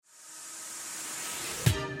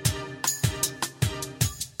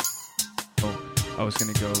I was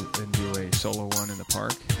going to go and do a solo one in the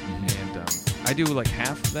park. Mm-hmm. And I do like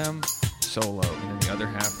half of them solo, and then the other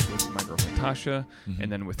half with my girlfriend Tasha, Mm-hmm.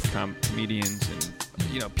 and then with comedians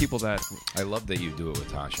and people that. I love that you do it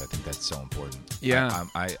with Tasha. I think that's so important. Yeah.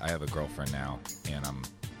 I have a girlfriend now, and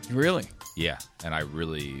Really? and I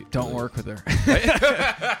really Don't really, work with her.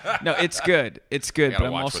 No, it's good. It's good, gotta but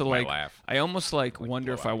I'm watch also with my like, laugh. I almost like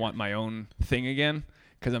wonder blow if I out want my own thing again,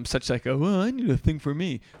 because I'm such like, I need a thing for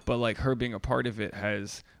me. But like her being a part of it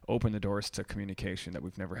has opened the doors to communication that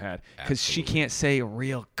we've never had, because she Absolutely. can't say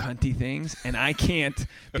real cunty things, and I can't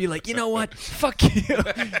be like, you know what, fuck you,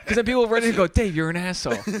 because then people are ready to go, Dave, you're an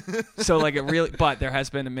asshole. So like it really, but there has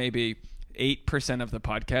been maybe 8% of the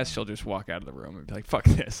podcast, she'll just walk out of the room and be like, fuck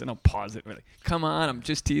this, and I'll pause it and be like, come on, I'm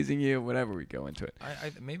just teasing you, whatever, we go into it.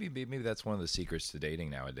 Maybe that's one of the secrets to dating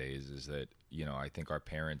nowadays is that I think our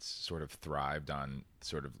parents sort of thrived on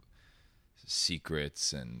sort of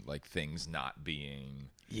secrets and like things not being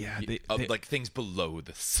like things below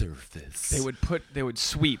the surface. They would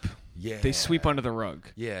sweep. Yeah. They sweep under the rug.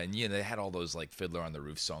 Yeah, and they had all those like Fiddler on the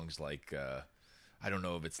Roof songs like I don't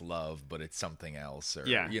know if it's love, but it's something else. Or,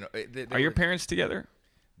 Yeah. they Are your parents together?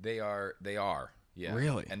 They are. Yeah.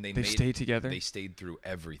 Really? And They stayed together? They stayed through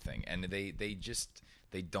everything, and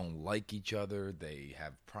they don't like each other. They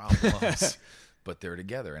have problems, but they're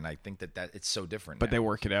together, and I think that it's so different. But now. they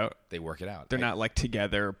work it out. They work it out. They're not like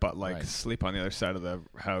together, but like Right. sleep on the other side of the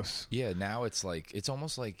house. Yeah. Now it's like it's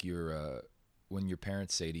almost like you're when your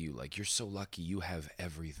parents say to you like you're so lucky you have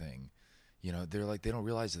everything. They're like they don't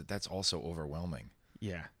realize that that's also overwhelming.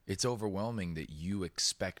 Yeah. It's overwhelming that you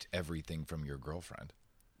expect everything from your girlfriend.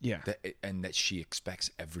 Yeah. And that she expects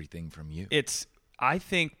everything from you. I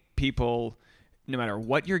think people, no matter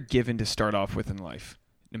what you're given to start off with in life,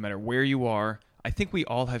 no matter where you are, I think we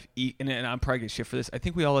all have, and I'm probably going to shit for this, I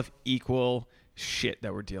think we all have equal shit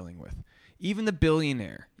that we're dealing with. Even the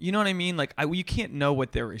billionaire. You know what I mean? Like, you can't know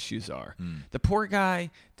what their issues are. The poor guy,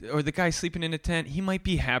 or the guy sleeping in a tent, he might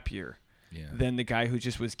be happier than the guy who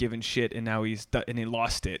just was given shit and now and he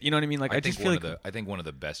lost it. You know what I mean? Like, I just feel like I think one of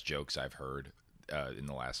the best jokes I've heard in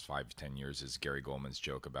the last 5 to 10 years is Gary Goldman's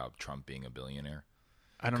joke about Trump being a billionaire.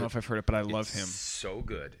 I don't know if I've heard it, but I love him. So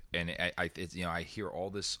good, and I hear all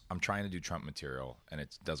this. I'm trying to do Trump material, and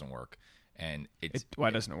it doesn't work. And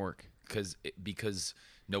Why doesn't it work? Because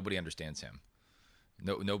nobody understands him.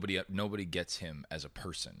 Nobody gets him as a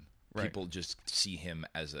person. Right. People just see him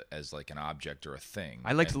as like an object or a thing.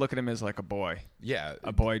 I like to look at him as like a boy. Yeah,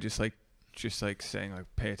 A boy just like saying like,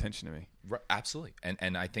 pay attention to me. Right, absolutely.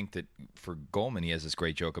 And I think that for Goldman, he has this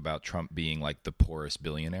great joke about Trump being like the poorest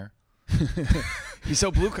billionaire. He is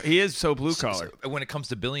so blue collar. So when it comes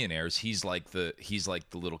to billionaires, he's like the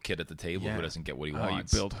little kid at the table who doesn't get what he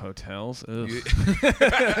wants. You build hotels? Ugh.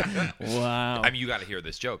 Wow. I mean, you got to hear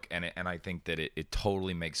this joke, and I think that it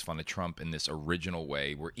totally makes fun of Trump in this original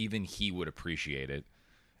way where even he would appreciate it.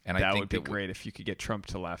 And that I think would be great if you could get Trump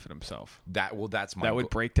to laugh at himself. That would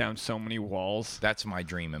break down so many walls. That's my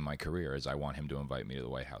dream in my career. Is I want him to invite me to the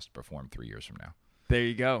White House to perform 3 years from now. There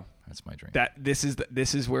you go. That's my dream. This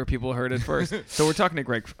is where people heard it first. So we're talking to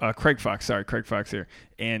Craig Fox. Sorry, Craig Fox here.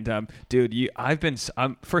 And dude,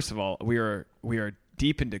 first of all, we are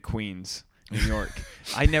deep into Queens, New York.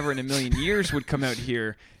 I never in a million years would come out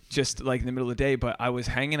here just like in the middle of the day, but I was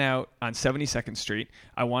hanging out on 72nd Street.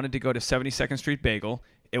 I wanted to go to 72nd Street Bagel.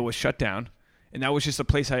 It was shut down. And that was just a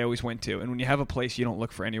place I always went to. And when you have a place, you don't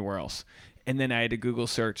look for anywhere else. And then I had to Google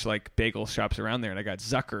search like bagel shops around there, and I got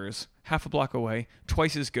Zucker's half a block away,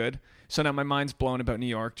 twice as good. So now my mind's blown about New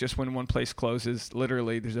York. Just when one place closes,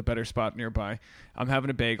 literally there's a better spot nearby. I'm having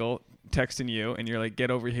a bagel, texting you, and you're like, get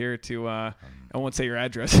over here to, I won't say your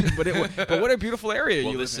address, but what a beautiful area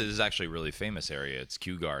well, you live this in. is actually a really famous area. It's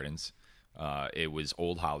Kew Gardens. It was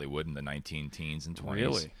old Hollywood in the 19-teens and 20s.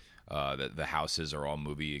 Really? The houses are all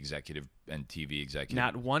movie executive and TV executive.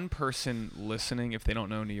 Not one person listening, if they don't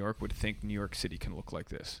know New York, would think New York City can look like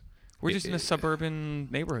this. We're just in a suburban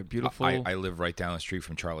neighborhood, beautiful. I live right down the street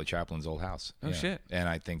from Charlie Chaplin's old house. Oh, shit! And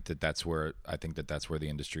I think that's where the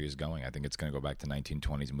industry is going. I think it's going to go back to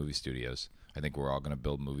 1920s movie studios. I think we're all going to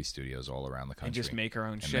build movie studios all around the country and just make our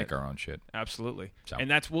own shit. Make our own shit. Absolutely. So.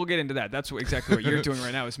 And we'll get into that. That's exactly what you're doing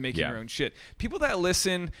right now is making your own shit. People that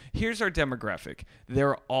listen, here's our demographic.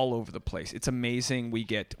 They're all over the place. It's amazing. We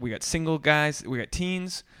got single guys, we got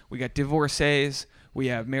teens, we got divorcees, we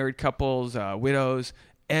have married couples, widows.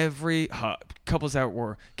 Every couples that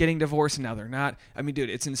were getting divorced and now they're not. I mean, dude,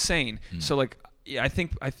 it's insane. So like yeah, I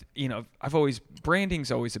think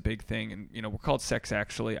branding's always a big thing, and we're called Sex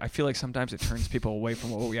Actually. I feel like sometimes it turns people away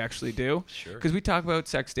from what we actually do. Sure. Because we talk about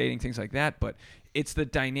sex, dating, things like that, but it's the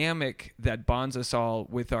dynamic that bonds us all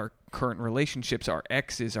with our current relationships, our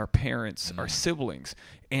exes, our parents, our siblings.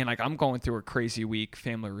 And like, I'm going through a crazy week,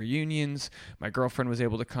 family reunions. My girlfriend was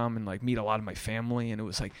able to come and like meet a lot of my family, and it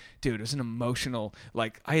was like, dude, it was an emotional,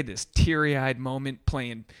 like, I had this teary-eyed moment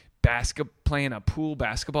playing a pool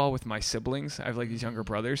basketball with my siblings. I have like these younger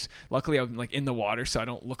brothers. Luckily, I'm like in the water, so I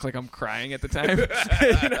don't look like I'm crying at the time.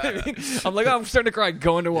 You know what I mean? I'm like, I'm starting to cry.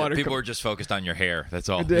 Go into water. People are just focused on your hair. That's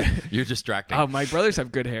all. You're distracting. Oh, my brothers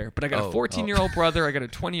have good hair, but I got a 14-year-old brother. I got a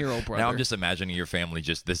 20-year-old brother. Now I'm just imagining your family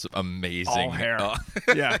just this amazing all hair.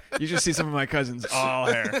 Yeah, you just see some of my cousins all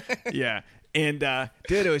hair. Yeah. And,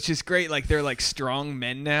 dude, it was just great. Like, they're, like, strong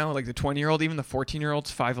men now. Like, the 20-year-old, even the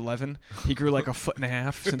 14-year-old's 5'11". He grew, like, a foot and a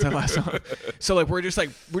half since I last saw him. So, like, we're just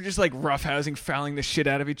roughhousing, fouling the shit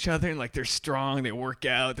out of each other. And, like, they're strong. They work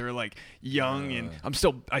out. They're, like, young. And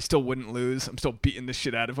I still wouldn't lose. I'm still beating the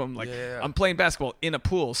shit out of them. Like, I'm playing basketball in a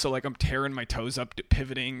pool. So, like, I'm tearing my toes up,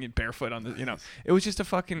 pivoting and barefoot on the, It was just a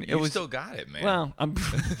fucking... You still got it, man. Well, I'm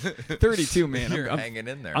 32, man. You're hanging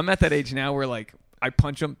in there. I'm at that age now where, like... I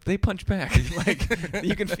punch them, they punch back. Like,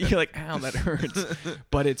 you can feel like, ow, that hurts.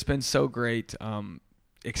 But it's been so great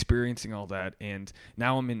experiencing all that. And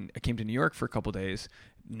now I came to New York for a couple days.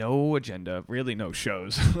 No agenda, really no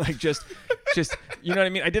shows. Like, just, you know what I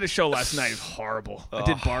mean? I did a show last night. It was horrible. I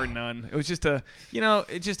did bar none. It was just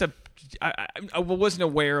I wasn't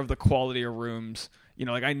aware of the quality of rooms.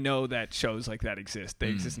 Like, I know that shows like that exist. They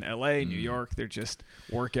exist in L.A., New York. They're just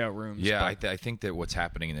workout rooms. Yeah, I think that what's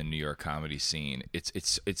happening in the New York comedy scene,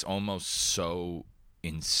 it's almost so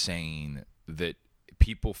insane that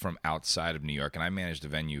people from outside of New York, and I managed a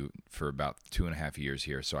venue for about 2.5 years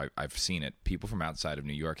here, so I've seen it. People from outside of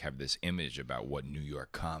New York have this image about what New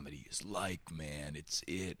York comedy is like, man. It's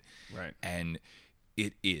it. Right. And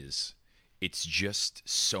it is. It's just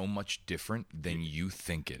so much different than you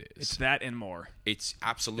think it is. It's that and more. It's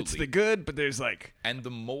absolutely. It's the good, but there's like... And the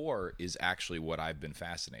more is actually what I've been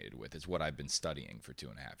fascinated with. It's what I've been studying for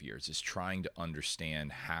 2.5 years, is trying to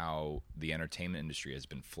understand how the entertainment industry has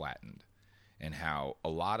been flattened, and how a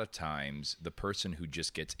lot of times the person who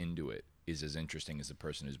just gets into it is as interesting as the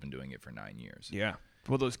person who's been doing it for 9 years. Yeah.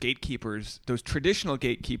 Well, those gatekeepers, those traditional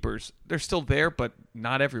gatekeepers, they're still there, but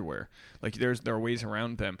not everywhere. Like, there are ways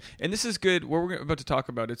around them. And this is good, what we're about to talk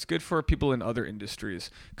about, it's good for people in other industries.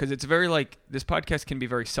 Because it's very, like, this podcast can be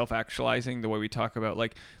very self-actualizing, the way we talk about,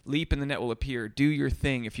 like, leap and the net will appear. Do your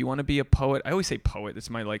thing. If you want to be a poet, I always say poet. It's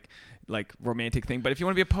my, like romantic thing. But if you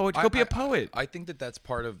want to be a poet, go be a poet. I think that's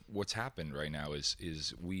part of what's happened right now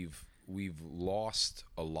is we've lost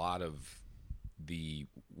a lot of the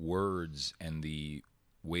words and the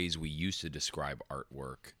ways we used to describe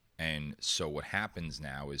artwork. And so what happens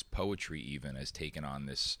now is poetry even has taken on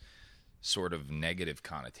this sort of negative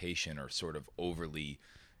connotation, or sort of overly...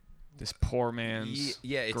 This poor man's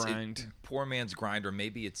grind. Poor man's grind, or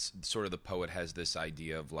maybe it's sort of the poet has this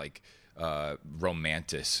idea of like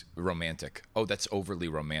romantic. Oh, that's overly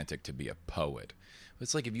romantic to be a poet.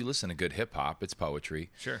 It's like, if you listen to good hip-hop, it's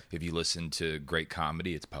poetry. Sure. If you listen to great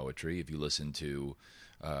comedy, it's poetry. If you listen to...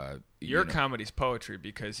 Your comedy's poetry,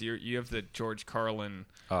 because you have the George Carlin.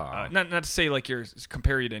 Not to say like you're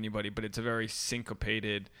compare you to anybody, but it's a very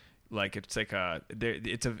syncopated, like it's like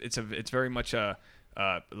it's very much a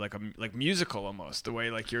like musical almost, the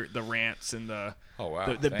way like the rants and the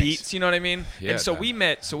beats, you know what I mean? Yeah, and so we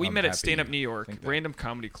met I'm at Stand Up New York, Random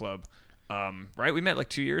Comedy Club. Right, we met like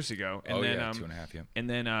 2 years ago, and then 2.5, yeah. And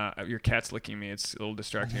then your cat's licking me. It's a little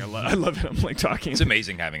distracting. I love it. I'm like talking. It's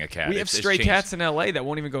amazing having a cat. We have stray cats in LA that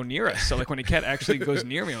won't even go near us. So like when a cat actually goes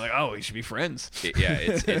near me, I'm like, oh, we should be friends.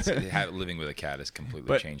 Living with a cat has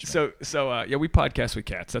completely changed. So we podcast with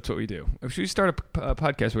cats. That's what we do. Should we start a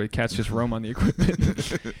podcast where cats just roam on the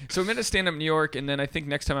equipment? So we met at Stand Up New York, and then I think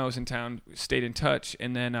next time I was in town, stayed in touch,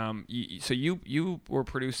 and then you were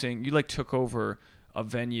producing. You like took over a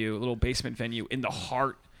little basement venue in the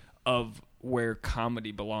heart of where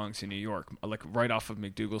comedy belongs in New York, like right off of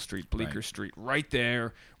McDougal Street, Bleecker Street, right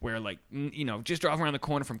there where, like, just drive around the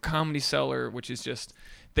corner from Comedy Cellar, which is just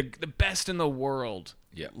the best in the world.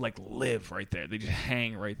 Yeah. Like, live right there. They just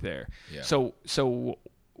hang right there. Yeah. So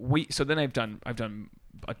then I've done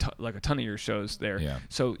a ton of your shows there. Yeah.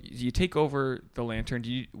 So you take over the Lantern.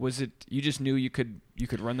 You just knew you could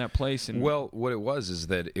run that place? And well, what it was is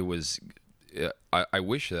that it was. I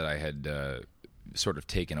wish that I had sort of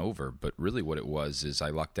taken over, but really what it was is I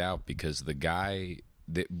lucked out, because the guy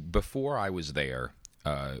that before I was there,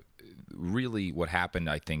 really what happened,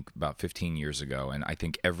 I think, about 15 years ago, and I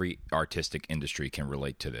think every artistic industry can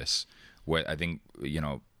relate to this. I think,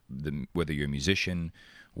 whether you're a musician,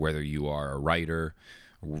 whether you are a writer,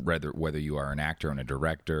 whether you are an actor and a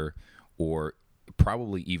director, or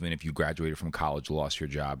probably even if you graduated from college, lost your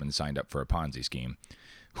job, and signed up for a Ponzi scheme,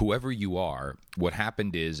 whoever you are, what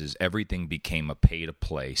happened is everything became a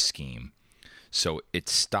pay-to-play scheme. So it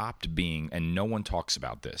stopped being, and no one talks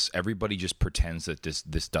about this. Everybody just pretends that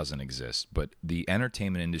this doesn't exist. But the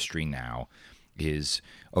entertainment industry now is,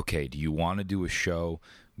 okay, do you want to do a show?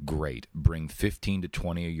 Great. Bring 15 to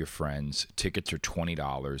 20 of your friends. Tickets are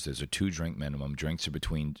 $20. There's a 2-drink minimum. Drinks are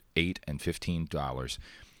between $8 and $15.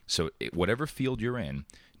 So whatever field you're in,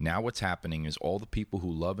 now what's happening is all the people who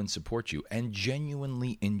love and support you and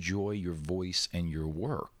genuinely enjoy your voice and your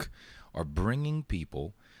work are bringing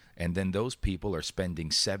people, and then those people are spending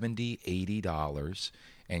 $70, $80,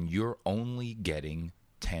 and you're only getting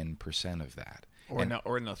 10% of that. Or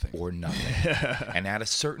nothing. Or nothing. And at a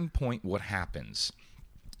certain point, what happens?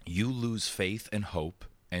 You lose faith and hope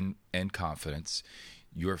and confidence.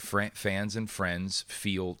 Your fans and friends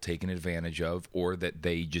feel taken advantage of, or that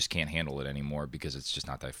they just can't handle it anymore because it's just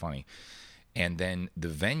not that funny. And then the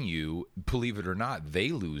venue, believe it or not, they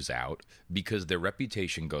lose out because their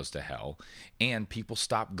reputation goes to hell, and people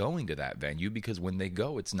stop going to that venue because when they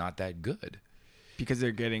go, it's not that good. Because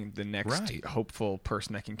they're getting the next hopeful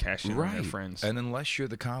person that can cash in on their friends. And unless you're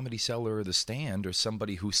the Comedy Cellar or the Stand, or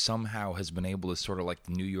somebody who somehow has been able to, sort of like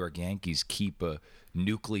the New York Yankees, keep a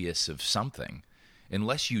nucleus of something,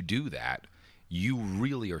 unless you do that, you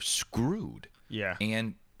really are screwed. Yeah.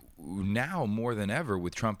 And now more than ever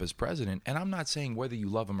with Trump as president, and I'm not saying whether you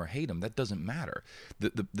love him or hate him, that doesn't matter.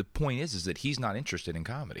 The point is that he's not interested in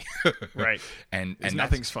comedy. Right. And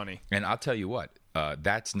nothing's funny. And I'll tell you what,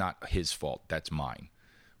 that's not his fault. That's mine.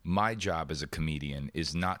 My job as a comedian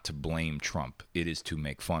is not to blame Trump. It is to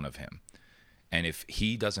make fun of him. And if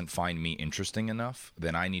he doesn't find me interesting enough,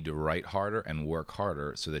 then I need to write harder and work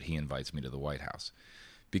harder so that he invites me to the White House.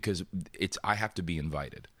 Because I have to be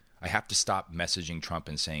invited. I have to stop messaging Trump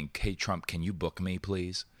and saying, "Hey, Trump, can you book me,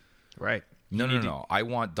 please?" Right. No. I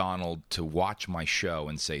want Donald to watch my show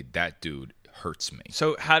and say, "That dude hurts me."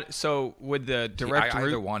 So would the direct I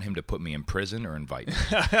either want him to put me in prison or invite me.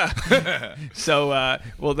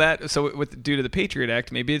 Due to the Patriot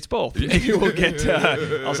Act, maybe it's both. Maybe we'll get.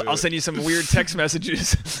 I'll send you some weird text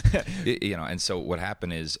messages. And so what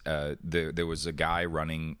happened is there was a guy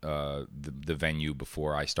running the venue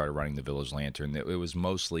before I started running the Village Lantern. It was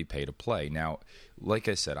mostly pay to play. Now, like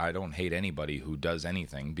I said, I don't hate anybody who does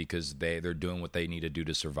anything because they're doing what they need to do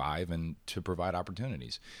to survive and to provide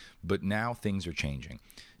opportunities. But now things are changing.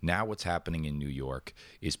 Now what's happening in New York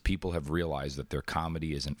is people have realized that their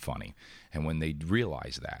comedy isn't funny. And when they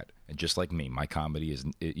realize that, and just like me, my comedy is,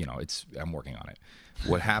 I'm working on it.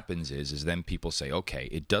 What happens is then people say, okay,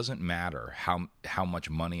 it doesn't matter how much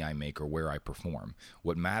money I make or where I perform.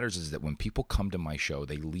 What matters is that when people come to my show,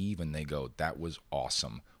 they leave and they go, "That was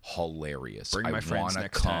awesome, hilarious. Bring my friends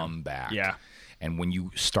next come time. back." Yeah. And when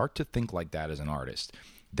you start to think like that as an artist,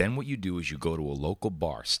 then what you do is you go to a local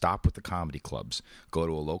bar. Stop with the comedy clubs. Go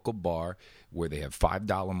to a local bar where they have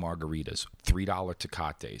 $5 margaritas, $3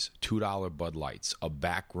 Tecates, $2 Bud Lights, a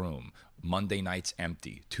back room. Monday nights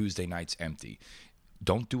empty. Tuesday nights empty.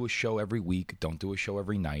 Don't do a show every week. Don't do a show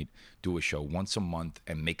every night. Do a show once a month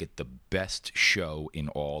and make it the best show in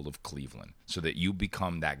all of Cleveland so that you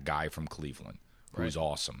become that guy from Cleveland who's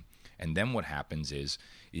awesome. And then what happens is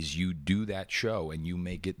you do that show and you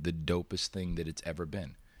make it the dopest thing that it's ever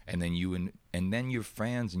been. And then your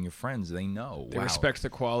fans and your friends, they know. They respect the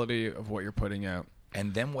quality of what you're putting out.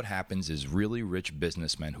 And then what happens is really rich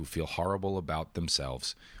businessmen who feel horrible about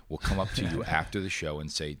themselves will come up to you after the show and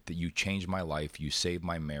say that you changed my life, you saved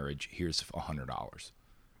my marriage, here's $100.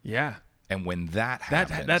 Yeah. And when that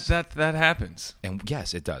happens... That happens. And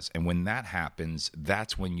yes, it does. And when that happens,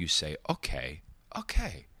 that's when you say, okay,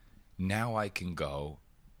 now I can go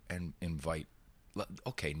and invite...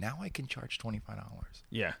 Okay, now I can charge $25.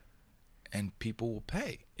 Yeah. And people will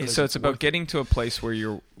pay. So it's about getting to a place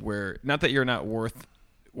where not that you're not worth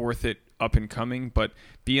it up and coming, but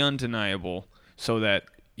be undeniable so that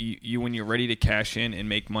you when you're ready to cash in and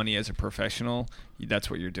make money as a professional, that's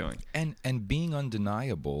what you're doing. And being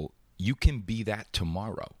undeniable, you can be that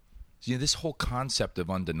tomorrow. So, this whole concept of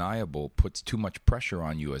undeniable puts too much pressure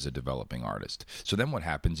on you as a developing artist. So then what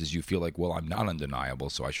happens is you feel like, well, I'm not undeniable,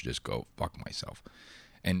 so I should just go fuck myself.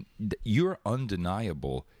 And you're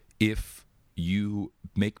undeniable if you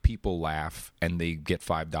make people laugh and they get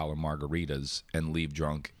 $5 margaritas and leave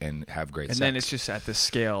drunk and have great sex. And then it's just at the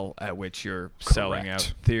scale at which you're selling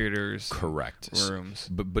out theaters, rooms.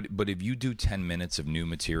 But if you do 10 minutes of new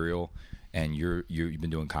material and you've been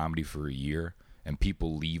doing comedy for a year and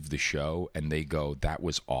people leave the show and they go, that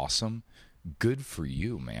was awesome, good for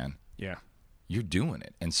you, man. Yeah. You're doing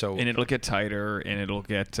it, and it'll get tighter, and it'll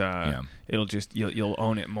get it'll just you'll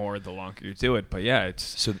own it more the longer you do it. But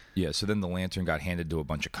so then the Lantern got handed to a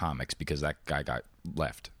bunch of comics because that guy got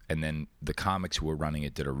left, and then the comics who were running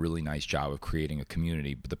it did a really nice job of creating a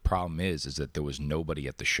community. But the problem is that there was nobody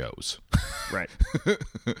at the shows, right?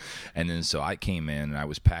 And then so I came in and I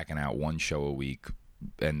was packing out 1 show a week,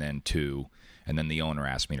 and then 2, and then the owner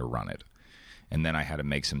asked me to run it. And then I had to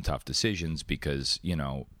make some tough decisions because,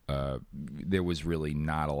 there was really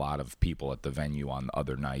not a lot of people at the venue on the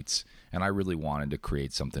other nights. And I really wanted to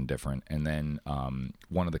create something different. And then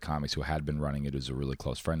one of the comics who had been running it, who's a really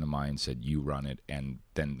close friend of mine, said, you run it. And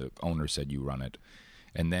then the owner said, you run it.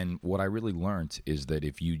 And then what I really learned is that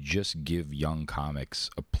if you just give young comics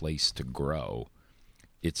a place to grow,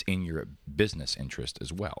 it's in your business interest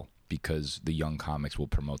as well, because the young comics will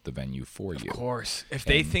promote the venue for you. Of course. If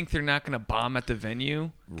they think they're not going to bomb at the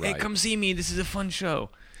venue, hey, come see me. This is a fun show.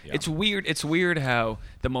 Yeah. It's weird. It's weird how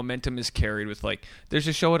the momentum is carried with, like, there's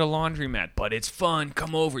a show at a laundromat, but it's fun.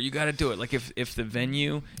 Come over. You got to do it. Like, if the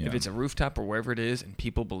venue, if it's a rooftop or wherever it is, and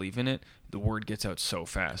people believe in it, the word gets out so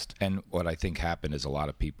fast. And what I think happened is a lot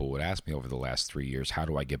of people would ask me over the last 3 years, how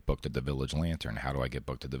do I get booked at the Village Lantern? How do I get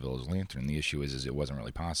booked at the Village Lantern? And the issue is it wasn't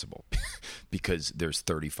really possible because there's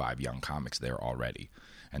 35 young comics there already.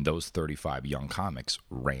 And those 35 young comics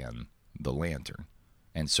ran the Lantern.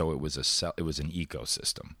 And so it was an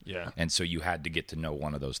ecosystem. Yeah. And so you had to get to know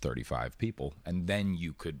one of those 35 people, and then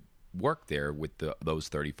you could work there with those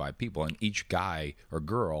 35 people. And each guy or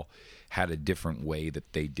girl had a different way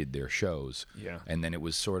that they did their shows. Yeah. And then it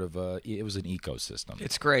was sort of an ecosystem.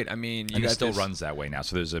 It's great. I mean, it still runs that way now.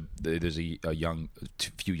 So there's a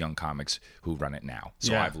few young comics who run it now.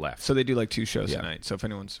 So I've left. So they do like 2 shows a night. So if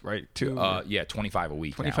anyone's 2, 25 a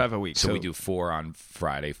week. 25 a week. So we do 4 on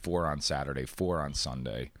Friday, 4 on Saturday, 4 on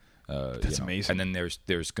Sunday. That's amazing. And then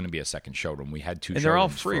there's going to be a second showroom. We had 2 and they're all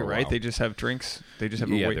free, right? They just have drinks. They just have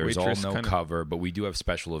a waitress. There's all no cover, but we do have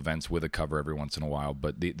special events with a cover every once in a while.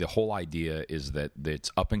 But the whole idea is that it's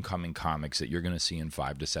up and coming comics that you're going to see in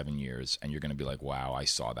 5 to 7 years, and you're going to be like, wow, I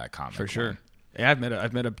saw that comic. For sure. Yeah, I've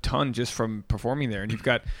met a ton just from performing there, and you've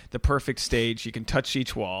got the perfect stage. You can touch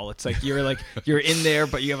each wall. It's like you're in there,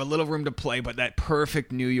 but you have a little room to play. But that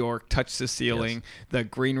perfect New York, touch the ceiling. Yes. The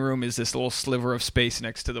green room is this little sliver of space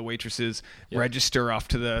next to the waitress's register, off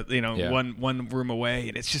to the one room away,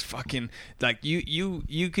 and it's just fucking like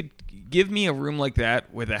you could give me a room like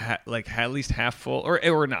that with at least half full,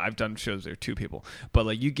 or not. I've done shows there 2 people, but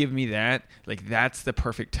like you give me that, like that's the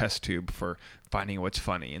perfect test tube for finding what's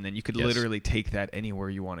funny, and then you could literally take that anywhere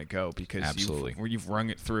you want to go because you've rung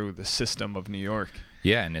it through the system of New York.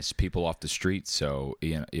 Yeah, and it's people off the street, so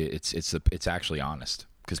it's actually honest.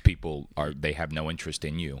 Because people they have no interest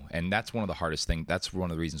in you, and that's one of the hardest things. That's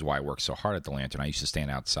one of the reasons why I work so hard at the Lantern. I used to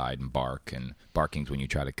stand outside and bark, and barking's when you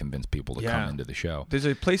try to convince people to come into the show. There's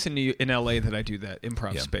a place in LA that I do that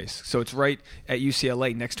improv space. So it's right at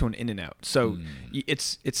UCLA next to an In-N-Out. So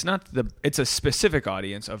it's a specific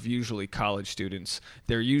audience of usually college students.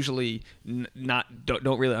 They're usually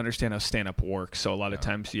don't really understand how stand-up works. So a lot of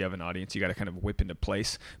times you have an audience you got to kind of whip into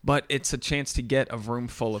place. But it's a chance to get a room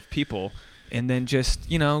full of people. And then just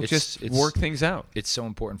work things out. It's so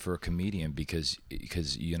important for a comedian because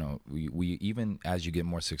we even as you get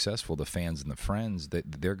more successful, the fans and the friends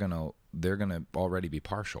they're gonna already be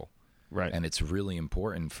partial, right? And it's really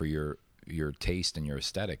important for your taste and your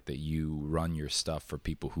aesthetic that you run your stuff for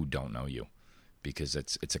people who don't know you, because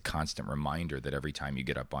it's a constant reminder that every time you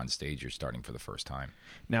get up on stage, you're starting for the first time.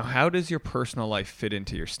 Now, how does your personal life fit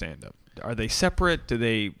into your stand-up? Are they separate? Do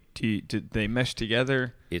they mesh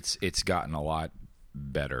together? It's gotten a lot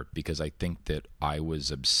better because I think that I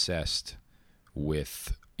was obsessed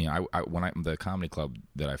with the comedy club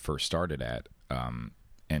that I first started at,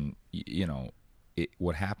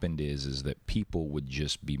 what happened is that people would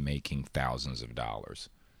just be making thousands of dollars,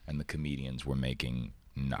 and the comedians were making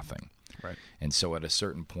nothing. Right. And so at a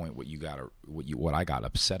certain point, what I got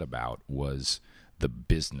upset about was the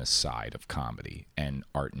business side of comedy and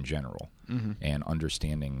art in general, and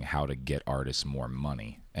understanding how to get artists more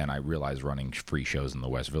money. And I realize running free shows in the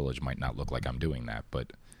West Village might not look like I'm doing that,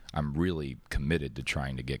 but I'm really committed to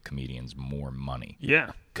trying to get comedians more money.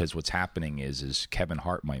 Yeah. Because what's happening is Kevin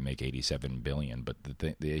Hart might make $87 billion, but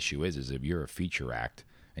the issue is if you're a feature act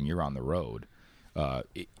and you're on the road,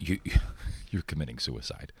 you're committing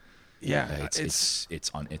suicide. Yeah,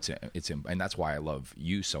 and that's why I love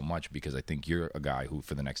you so much, because I think you're a guy who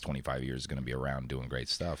for the next 25 years is going to be around doing great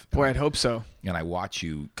stuff. Boy, I'd hope so. And I watch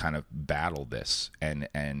you kind of battle this, and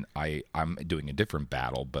I'm doing a different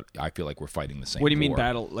battle, but I feel like we're fighting the same. What do you war. mean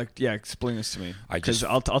battle? Like, yeah, explain this to me. Because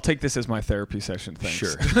I'll take this as my therapy session. Thanks.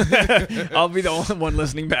 Sure. I'll be the only one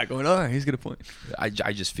listening back, going, "Oh, he's got a point." I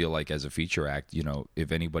just feel like as a feature act,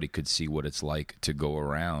 if anybody could see what it's like to go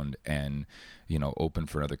around and open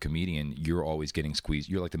for another comedian, you're always getting squeezed.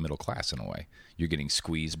 You're like the middle class in a way. You're getting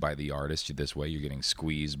squeezed by the artist this way. You're getting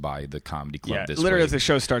squeezed by the comedy club this way. Literally, if the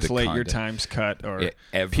show starts late, your time's cut, or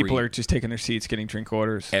people are just taking their seats, getting drink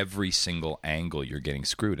orders. Every single angle, you're getting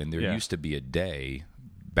screwed. And there used to be a day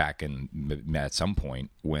back at some point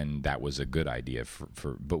when that was a good idea.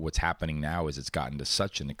 But what's happening now is it's gotten to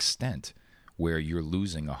such an extent where you're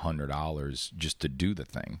losing $100 just to do the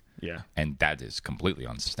thing. Yeah. And that is completely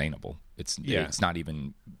unsustainable. It's not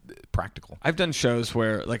even practical. I've done shows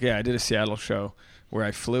where, I did a Seattle show where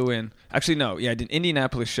I flew in. Actually, no. Yeah, I did an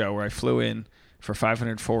Indianapolis show where I flew in for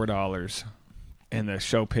 $504, and the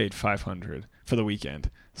show paid $500 for the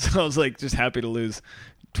weekend. So I was just happy to lose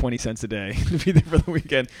 20 cents a day to be there for the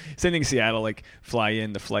weekend. Same thing in Seattle, fly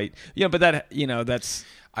in, the flight. But that's...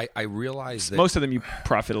 I realize that most of them you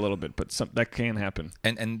profit a little bit, but that can happen.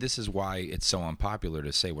 And this is why it's so unpopular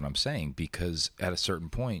to say what I'm saying, because at a certain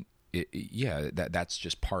point, that's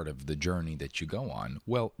just part of the journey that you go on.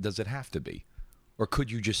 Well, does it have to be? Or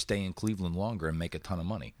could you just stay in Cleveland longer and make a ton of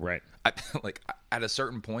money? Right. At a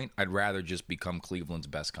certain point, I'd rather just become Cleveland's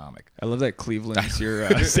best comic. I love that Cleveland's your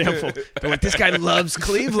sample. They're like, this guy loves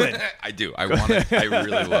Cleveland. I do. I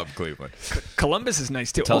really love Cleveland. Columbus is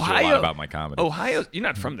nice too. Tells you a lot about my comedy. Ohio, you're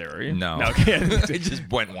not from there, are you? No. Okay. I just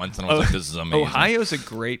went once and I was like, this is amazing. Ohio's a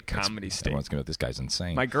great comedy state. Everyone's going to this guy's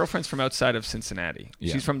insane. My girlfriend's from outside of Cincinnati.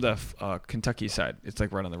 Yeah. She's from the Kentucky side. It's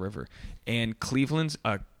right on the river. And Cleveland's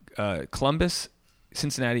Columbus,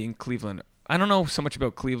 Cincinnati, and Cleveland. I don't know so much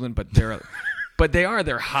about Cleveland, but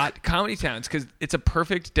they're hot comedy towns because it's a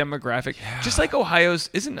perfect demographic. Yeah. Just like Ohio's,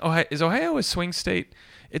 is Ohio a swing state?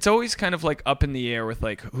 It's always kind of up in the air with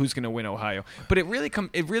who's going to win Ohio. But it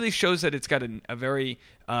really shows that it's got a very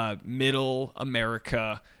middle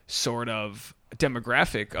America sort of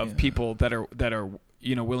demographic of people that are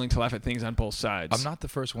willing to laugh at things on both sides. I'm not the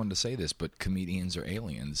first one to say this, but comedians are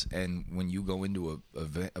aliens. And when you go into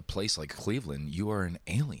a place like Cleveland, you are an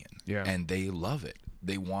alien. Yeah. And they love it.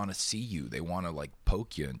 They want to see you. They want to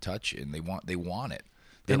poke you and touch you, and they want it.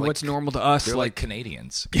 And what's normal to us? They're like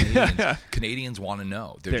Canadians. Canadians want to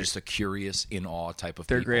know. They're just a curious, in awe type of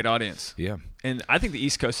They're people. a great audience. Yeah. And I think the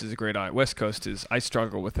East Coast is a great audience. West Coast is, I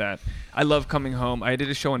struggle with that. I love coming home. I did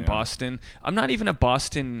a show in Boston. I'm not even a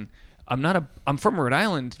Boston... I'm from Rhode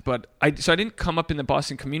Island, but I didn't come up in the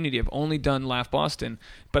Boston community. I've only done Laugh Boston,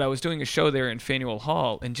 but I was doing a show there in Faneuil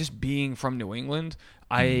Hall, and just being from New England,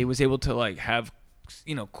 I was able to have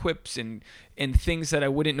quips and things that I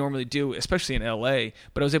wouldn't normally do, especially in LA,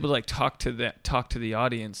 but I was able to talk to the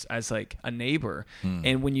audience as a neighbor.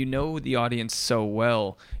 And when you know the audience so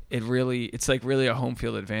well, it's really a home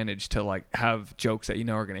field advantage to have jokes that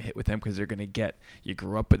are going to hit with them, because they're going to get you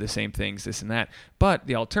grew up with the same things, this and that. But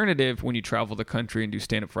the alternative, when you travel the country and do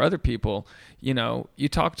stand up for other people, you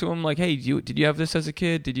talk to them hey, did you have this as a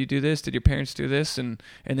kid? Did you do this? Did your parents do this? And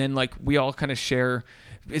then we all kind of share.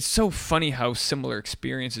 It's so funny how similar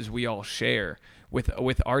experiences we all share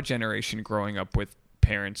with our generation, growing up with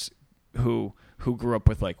parents who grew up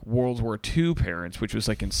with World War II parents, which was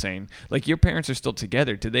insane. Your parents are still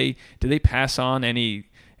together. Did they pass on any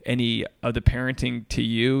of the parenting to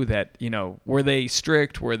you that, were they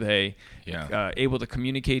strict? Were they able to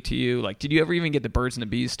communicate to you? Did you ever even get the birds and the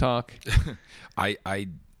bees talk?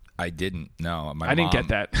 I didn't. No, I didn't get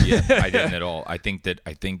that. Yeah, I didn't at all. I think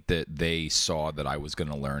that they saw that I was going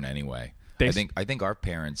to learn anyway. I think our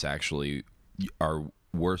parents actually are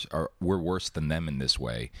worse. We're worse than them in this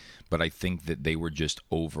way, but I think that they were just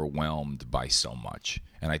overwhelmed by so much,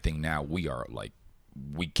 and I think now we are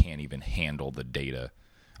we can't even handle the data.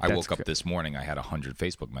 I woke up this morning, I had 100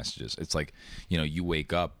 Facebook messages. It's you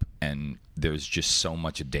wake up and there's just so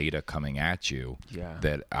much data coming at you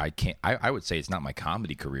that I can't. I would say it's not my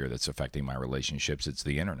comedy career that's affecting my relationships. It's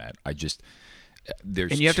the internet. And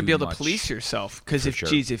you have to be able to police yourself, because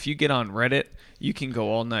if you get on Reddit, you can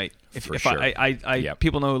go all night.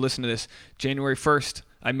 People know who listen to this. January 1st,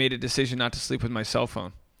 I made a decision not to sleep with my cell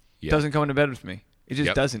phone. Yep. Doesn't go into bed with me. It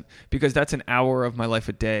just doesn't, because that's an hour of my life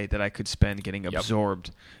a day that I could spend getting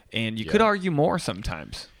absorbed. And you could argue more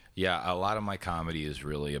sometimes. Yeah, a lot of my comedy is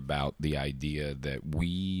really about the idea that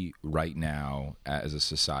we right now as a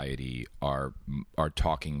society are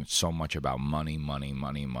talking so much about money,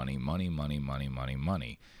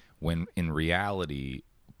 when in reality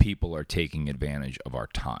people are taking advantage of our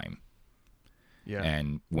time. Yeah.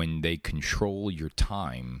 And when they control your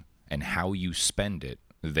time and how you spend it,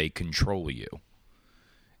 they control you.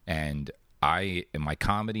 And I, in my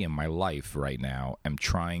comedy and my life right now, am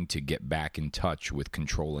trying to get back in touch with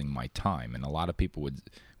controlling my time. And a lot of people would,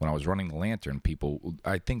 when I was running the Lantern, people,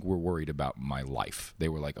 I think, were worried about my life. They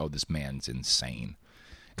were like, oh, this man's insane.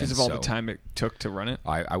 Because of all the time it took to run it?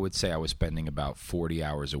 I would say I was spending about 40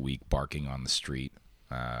 hours a week barking on the street,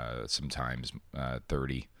 sometimes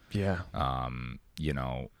 30. Yeah.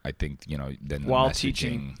 I think, then while the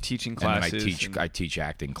teaching classes. And then I teach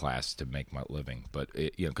acting class to make my living, but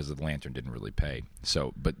because the Lantern didn't really pay.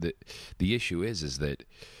 So, but the issue is that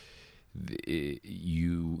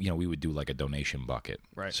we would do like a donation bucket.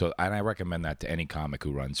 Right. So, and I recommend that to any comic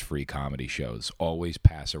who runs free comedy shows. Always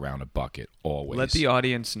pass around a bucket. Always. Let the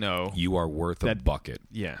audience know you are worth a bucket.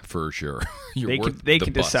 Yeah, for sure. They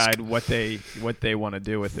can decide what they want to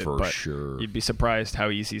do with it. For sure. You'd be surprised how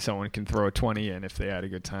easy someone can throw a 20 in if they had a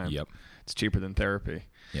good time. Yep. It's cheaper than therapy.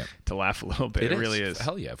 Yep. To laugh a little bit. It really is.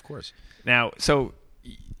 Hell yeah, of course. Now, so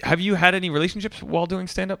have you had any relationships while doing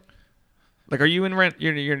stand-up? Like, are you in rent?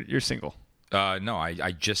 You're single. No,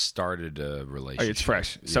 I just started a relationship. Oh, it's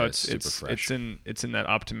fresh. So it's super fresh. It's in that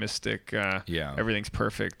optimistic everything's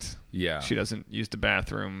perfect. Yeah. She doesn't use the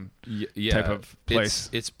bathroom type of place.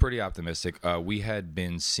 It's pretty optimistic. We had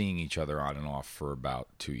been seeing each other on and off for about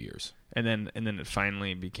 2 years. And then it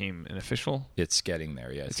finally became an official? It's getting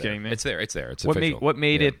there, yeah. It's getting there? It's there. It's what official. What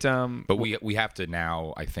made it but we have to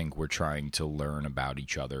now, I think we're trying to learn about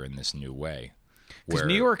each other in this new way. Because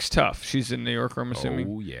New York's tough. She's in New York, I'm assuming.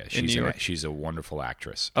 Oh, yeah. She's a wonderful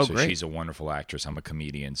actress. Oh, so great. She's a wonderful actress. I'm a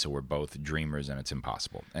comedian, so we're both dreamers, and it's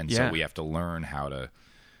impossible. And so we have to learn how to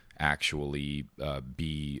actually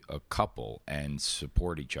be a couple and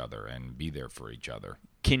support each other and be there for each other.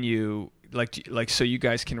 Can you, so you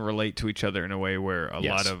guys can relate to each other in a way where a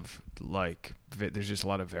lot of, there's just a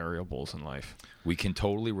lot of variables in life? We can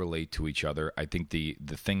totally relate to each other. I think the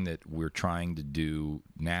thing that we're trying to do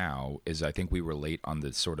now is I think we relate on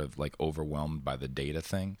the sort of overwhelmed by the data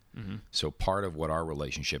thing. Mm-hmm. So part of what our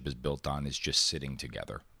relationship is built on is just sitting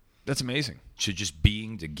together. That's amazing. So just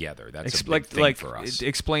being together. That's a big thing for us.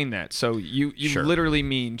 Explain that. So you Sure. literally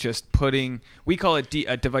mean just putting, we call it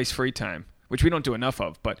device-free time, which we don't do enough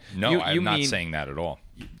of. But no, I'm not saying that at all.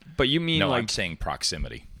 But you mean I'm saying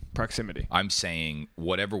proximity. Proximity. I'm saying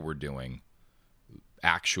whatever we're doing,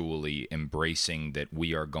 actually embracing that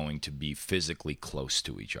we are going to be physically close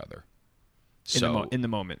to each other. So in the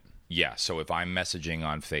moment. Yeah. So if I'm messaging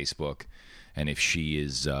on Facebook, and if she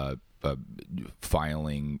is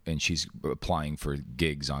filing and she's applying for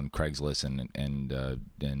gigs on Craigslist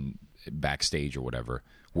and Backstage or whatever,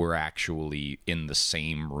 we're actually in the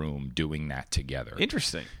same room doing that together.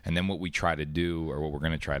 Interesting. And then what we try to do, or what we're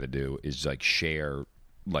going to try to do, is share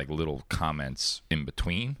little comments in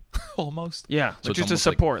between, almost. Yeah, so just a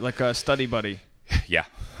support, like a study buddy. Yeah.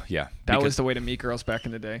 That was the way to meet girls back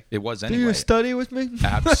in the day. It was anyway. Do you study with me?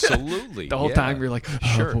 Absolutely. The whole time you're like,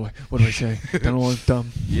 oh boy, what do I say? I don't know what's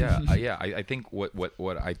dumb. Yeah. I think what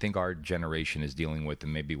I think our generation is dealing with,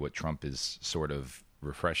 and maybe what Trump is sort of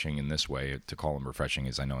refreshing in this way, to call him refreshing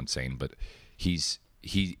is, I know, insane, but he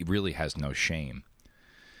really has no shame.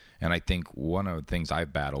 And I think one of the things I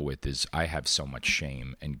battle with is I have so much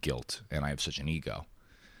shame and guilt, and I have such an ego.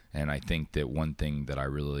 And I think that one thing that I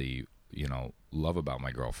really, love about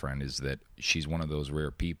my girlfriend is that she's one of those rare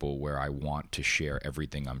people where I want to share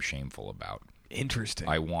everything I'm shameful about. Interesting.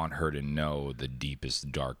 I want her to know the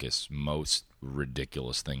deepest, darkest, most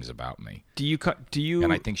ridiculous things about me. Do you?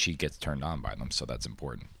 And I think she gets turned on by them, so that's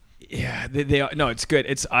important. Yeah, they are. No, it's good.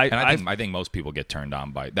 I think most people get turned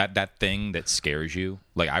on by that thing that scares you.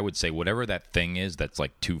 I would say whatever that thing is that's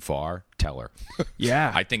too far, tell her.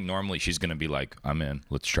 Yeah. I think normally she's going to be like, I'm in.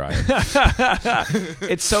 Let's try it.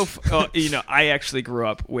 It's so I actually grew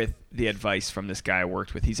up with the advice from this guy I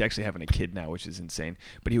worked with. He's actually having a kid now, which is insane.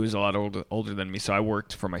 But he was a lot older than me, so I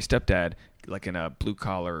worked for my stepdad in a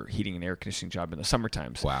blue-collar heating and air conditioning job in the summer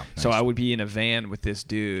times. Wow. Nice. So I would be in a van with this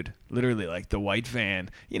dude, literally the white van.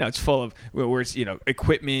 It's full of where it's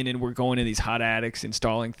equipment, and we're going to these hot attics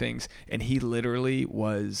installing things. And he literally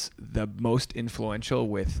was the most influential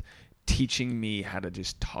with teaching me how to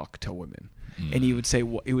just talk to women. And he would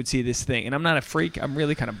see this thing, and I'm not a freak. I'm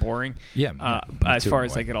really kind of boring. Yeah. As far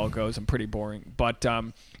as it all goes, I'm pretty boring. But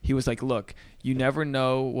he was like, "Look, you never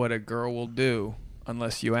know what a girl will do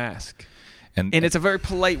unless you ask." And it's a very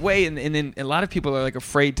polite way, and then a lot of people are like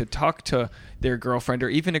afraid to talk to their girlfriend or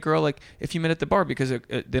even a girl like if you met at the bar because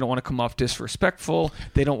they don't want to come off disrespectful.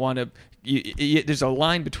 They don't want to. There's a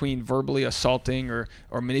line between verbally assaulting or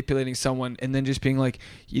manipulating someone and then just being like,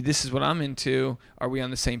 this is what I'm into. Are we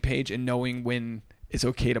on the same page? And knowing when it's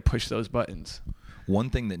okay to push those buttons. One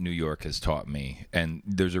thing that New York has taught me, and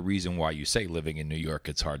there's a reason why you say living in New York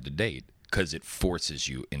it's hard to date, because it forces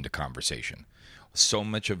you into conversation. So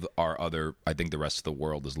much of I think the rest of the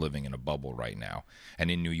world is living in a bubble right now.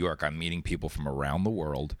 And in New York, I'm meeting people from around the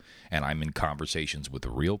world, and I'm in conversations with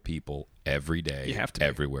real people every day, you have to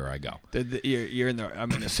everywhere I go. I'm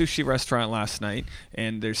in a sushi restaurant last night,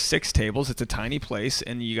 and there's 6 tables. It's a tiny place,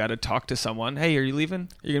 and you got to talk to someone. Hey, are you leaving?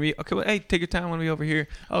 You're going to be, okay, well, hey, take your time. I want to be over here.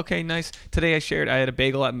 Okay, nice. Today I had a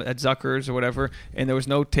bagel at Zucker's or whatever, and there was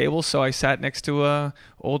no table, so I sat next to a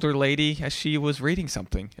older lady as she was reading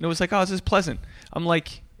something. And it was like, oh, this is pleasant. I'm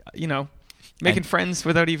like, making friends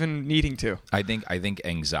without even needing to. I think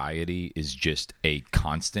anxiety is just a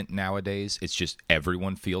constant nowadays. It's just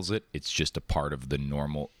everyone feels it. It's just a part of the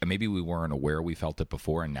normal. And maybe we weren't aware we felt it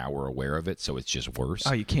before, and now we're aware of it, so it's just worse.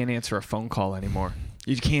 Oh, you can't answer a phone call anymore.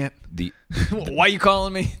 You can't. Why are you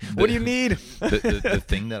calling me? What do you need? The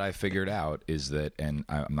thing that I figured out is that, and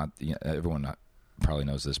I'm not. Everyone probably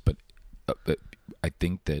knows this, but I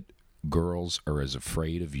think that girls are as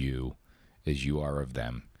afraid of you as you are of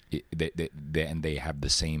them. They have the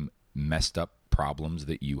same messed up problems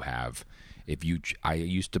that you have. I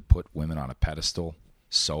used to put women on a pedestal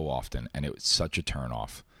so often, and it was such a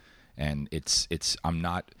turnoff. And I'm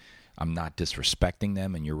not disrespecting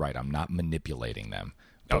them, and you're right, I'm not manipulating them.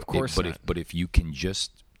 Of course not. But if you can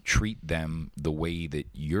just treat them the way that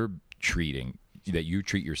you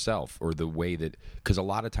treat yourself, or the way that, because a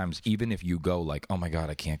lot of times, even if you go like, oh my God,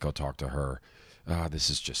 I can't go talk to her. This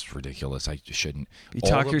is just ridiculous. I shouldn't. You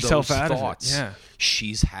talk yourself out of it. Yeah.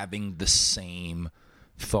 She's having the same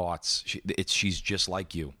thoughts. She's just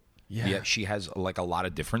like you. Yeah. She has like a lot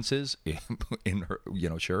of differences in her,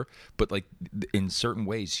 sure, but like in certain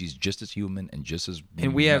ways, she's just as human and just as.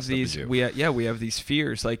 And we have these, we have these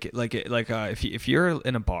fears. If you're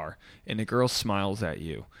in a bar and a girl smiles at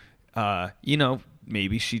you,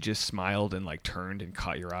 maybe she just smiled and like turned and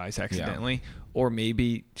caught your eyes accidentally. Yeah. Or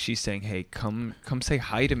maybe she's saying, hey, come say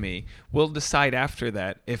hi to me. We'll decide after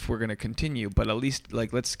that if we're going to continue. But at least,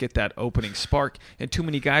 like, let's get that opening spark. And too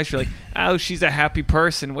many guys are like, oh, she's a happy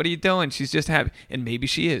person. What are you doing? She's just happy. And maybe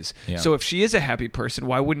she is. Yeah. So if she is a happy person,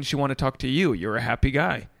 why wouldn't she want to talk to you? You're a happy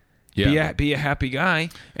guy. Yeah. Be a happy guy.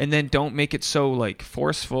 And then don't make it so, like,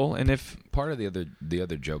 forceful. And if... Part of the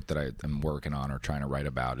other joke that I am working on or trying to write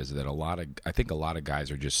about is that I think a lot of guys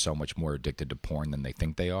are just so much more addicted to porn than they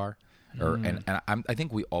think they are. I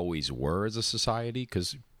think we always were as a society,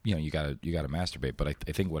 because you gotta masturbate. But I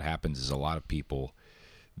think what happens is a lot of people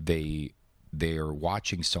they're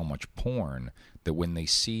watching so much porn that when they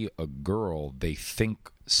see a girl, they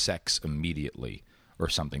think sex immediately or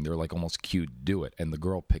something. They're like almost cued to do it, and the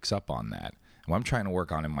girl picks up on that. What I'm trying to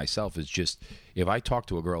work on in myself is just, if I talk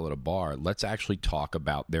to a girl at a bar, let's actually talk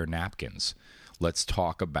about their napkins. Let's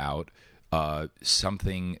talk about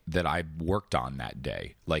something that I worked on that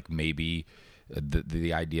day. Like maybe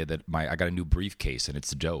the idea that I got a new briefcase and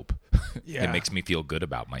it's dope. Yeah. It makes me feel good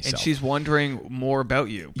about myself. And she's wondering more about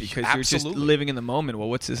you because you're just living in the moment. Well,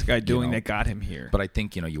 what's this guy doing that got him here? But I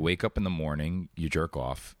think, you wake up in the morning, you jerk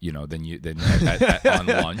off, then on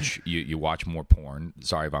lunch, you watch more porn.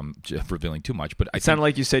 Sorry if I'm revealing too much, but it sounded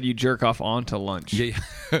like you said you jerk off onto lunch. Yeah.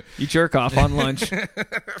 You jerk off on lunch. You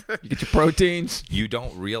get your proteins. You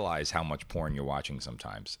don't realize how much porn you're watching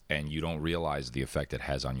sometimes, and you don't realize the effect it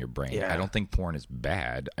has on your brain. Yeah. I don't think porn is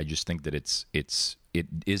bad. I just think that it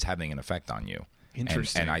is having an effect on you.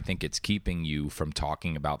 Interesting. And I think it's keeping you from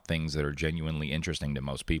talking about things that are genuinely interesting to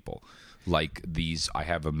most people. Like these, I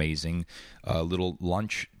have amazing little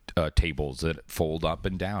lunch tables that fold up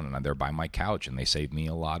and down, and they're by my couch, and they save me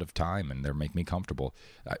a lot of time, and they make me comfortable.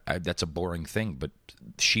 That's a boring thing, but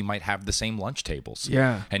she might have the same lunch tables.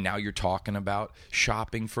 Yeah. And now you're talking about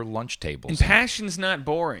shopping for lunch tables. And passion's not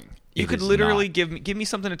boring. You could literally give me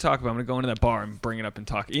something to talk about. I'm going to go into that bar and bring it up and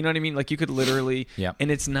talk. You know what I mean? Like you could literally, yeah. And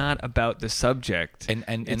it's not about the subject. And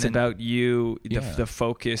it's about you, the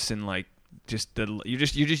focus, and like you're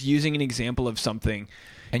just using an example of something.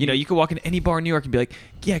 And you could walk into any bar in New York and be like,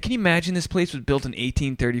 yeah, can you imagine this place was built in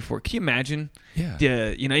 1834? Can you imagine? Yeah.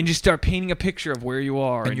 And just start painting a picture of where you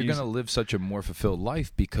are. And you're going to live such a more fulfilled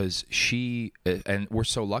life because and we're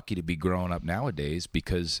so lucky to be growing up nowadays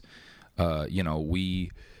because,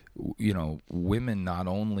 women, not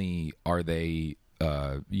only are they,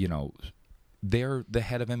 they're the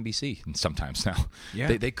head of NBC sometimes now.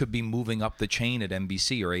 Yeah. They could be moving up the chain at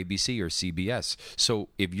NBC or ABC or CBS. So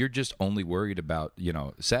if you're just only worried about,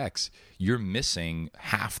 sex, you're missing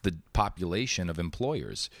half the population of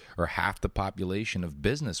employers or half the population of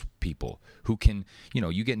business people who can,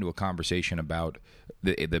 you get into a conversation about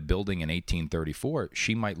the building in 1834,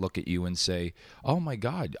 she might look at you and say, "Oh my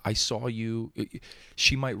God, I saw you."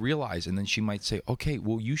 She might realize, and then she might say, "Okay,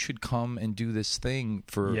 well, you should come and do this thing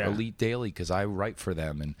for Elite Daily because I write for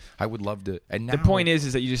them, and I would love to." And now, the point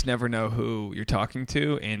is that you just never know who you're talking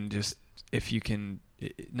to, and just if you can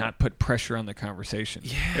not put pressure on the conversation.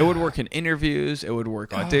 Yeah. It would work in interviews. It would work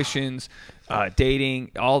auditions, dating,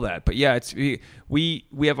 all that. But yeah, it's we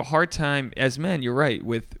have a hard time as men. You're right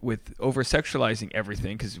with over sexualizing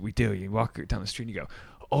everything because we do. You walk down the street and you go,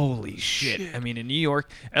 "Holy shit!" I mean, in New York,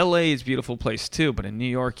 L.A. is a beautiful place too, but in New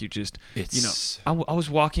York, you just I was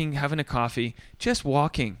walking, having a coffee, just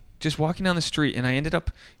walking down the street, and I ended up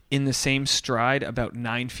in the same stride about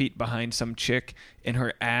 9 feet behind some chick, and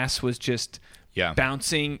her ass was just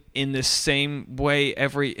bouncing in the same way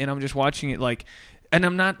and I'm just watching it and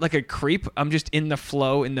I'm not like a creep. I'm just in the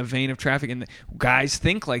flow, in the vein of traffic, and guys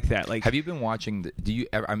think like that. Like, have you been watching?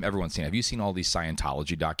 Everyone's seen. Have you seen all these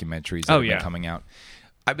Scientology documentaries that have been coming out?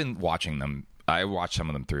 I've been watching them. I watched some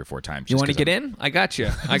of them 3 or 4 times. You want to get in? I got you.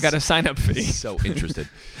 I got a sign up fee. So interested.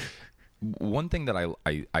 One thing that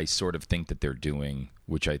I sort of think that they're doing,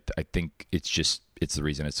 which I think it's the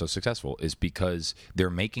reason it's so successful, is because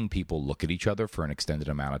they're making people look at each other for an extended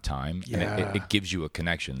amount of time, and it gives you a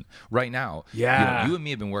connection. Right now, you and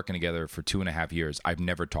me have been working together for 2.5 years. I've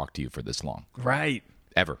never talked to you for this long. Right.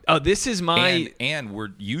 Ever. Oh, this is my... And we're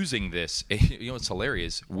using this. It's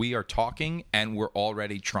hilarious. We are talking, and we're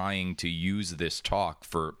already trying to use this talk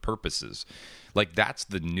for purposes. Like, that's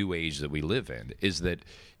the new age that we live in, is that...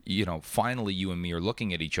 finally you and me are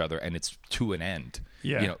looking at each other and it's to an end.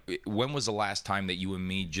 Yeah. When was the last time that you and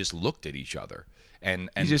me just looked at each other? And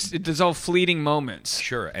there's all fleeting moments.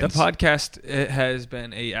 Sure. And the podcast has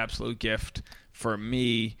been a absolute gift for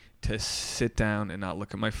me to sit down and not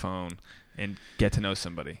look at my phone and get to know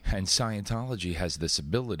somebody. And Scientology has this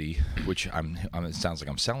ability, which it sounds like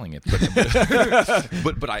I'm selling it,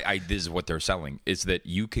 but I this is what they're selling, is that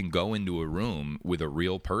you can go into a room with a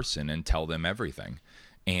real person and tell them everything.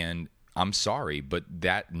 And I'm sorry, but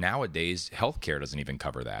that nowadays healthcare doesn't even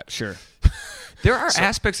cover that. Sure. There are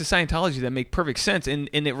aspects of Scientology that make perfect sense, and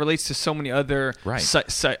it relates to so many other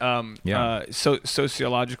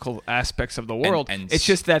sociological aspects of the world. And it's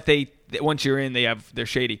just that once you're in, they're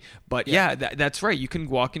shady. But that's right. You can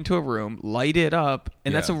walk into a room, light it up,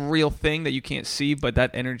 and that's a real thing that you can't see, but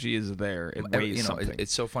that energy is there. It weighs something.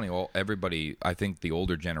 It's so funny. Well, everybody, I think the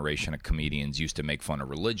older generation of comedians used to make fun of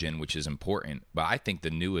religion, which is important. But I think the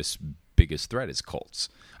biggest threat is cults.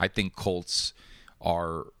 I think cults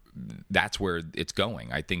that's where it's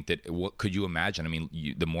going. I think that what could you imagine? I mean,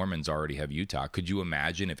 the Mormons already have Utah. Could you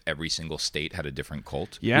imagine if every single state had a different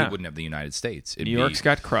cult? Yeah. We wouldn't have the United States. New York's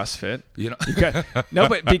got CrossFit. No,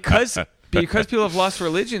 but because people have lost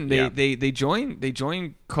religion, they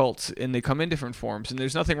join cults and they come in different forms. And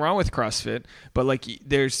there's nothing wrong with CrossFit, but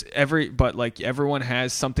everyone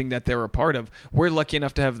has something that they're a part of. We're lucky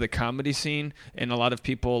enough to have the comedy scene, and a lot of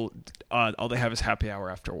people all they have is happy hour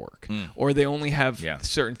after work, or they only have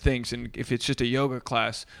certain things. And if it's just a yoga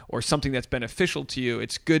class or something that's beneficial to you,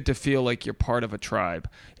 it's good to feel like you're part of a tribe.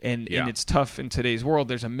 And it's tough in today's world.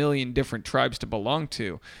 There's a million different tribes to belong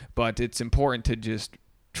to, but it's important to just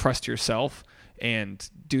trust yourself and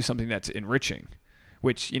do something that's enriching,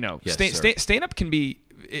 which stand up can be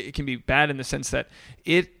bad in the sense that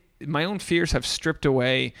my own fears have stripped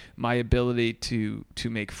away my ability to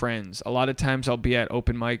make friends. A lot of times I'll be at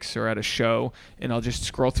open mics or at a show and I'll just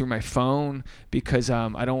scroll through my phone because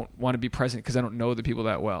I don't want to be present because I don't know the people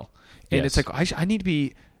that well. And it's like I need to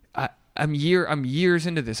be I'm years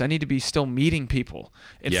into this. I need to be still meeting people,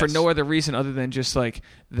 and for no other reason other than just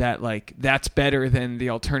that's better than the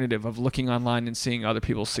alternative of looking online and seeing other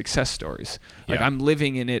people's success stories. I'm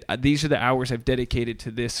living in it. These are the hours I've dedicated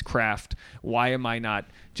to this craft. Why am I not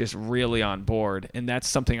just really on board? And that's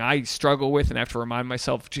something I struggle with, and I have to remind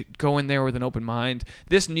myself to go in there with an open mind.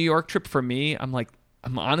 This New York trip for me, I'm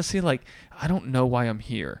honestly I don't know why I'm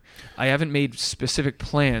here. I haven't made specific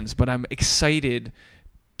plans, but I'm excited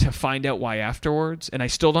to find out why afterwards, and I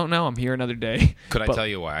still don't know. I'm here another day. Could I tell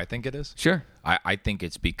you why I think it is? Sure. I think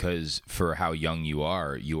it's because for how young you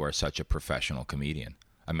are such a professional comedian.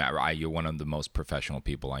 I mean, you're one of the most professional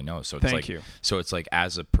people I know. So it's Thank you. So it's like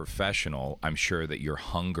as a professional, I'm sure that you're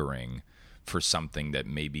hungering for something that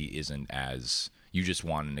maybe isn't as, you just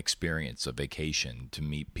want an experience, a vacation, to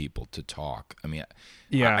meet people, to talk. I mean,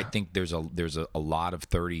 yeah. I think there's a lot of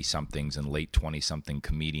 30-somethings and late 20-something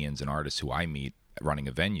comedians and artists who I meet running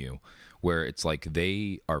a venue where it's like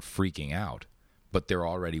they are freaking out, but they're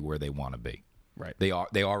already where they want to be. Right. They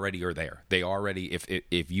already are there. They already,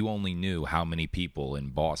 if you only knew how many people in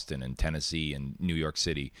Boston and Tennessee and New York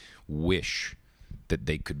City wish that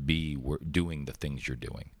they could be doing the things you're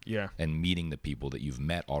doing. Yeah. And meeting the people that you've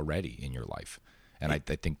met already in your life. And I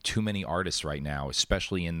think too many artists right now,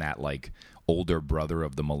 especially in that like older brother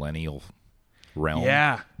of the millennial realm,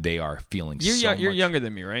 they are feeling you're younger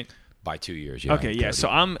than me, right? By 2 years, yeah. Okay, yeah. So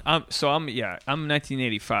I'm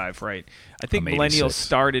 1985, right? I think millennials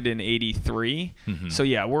started in 83. Mm-hmm. So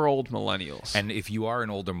yeah, we're old millennials. And if you are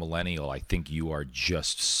an older millennial, I think you are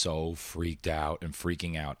just so freaked out and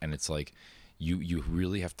freaking out, and it's like you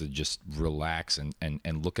really have to just relax and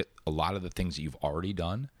look at a lot of the things that you've already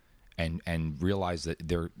done. And realize that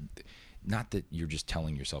they're not, that you're just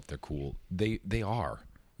telling yourself they're cool. They are.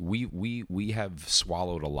 We have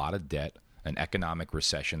swallowed a lot of debt, an economic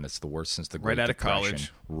recession that's the worst since the Great Depression.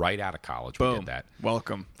 Right out of college. Boom. We did that.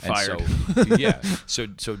 Welcome. Fired. So,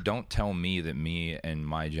 So don't tell me that me and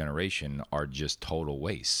my generation are just total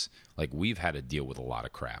wastes. Like, we've had to deal with a lot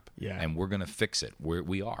of crap. Yeah. And we're going to fix it.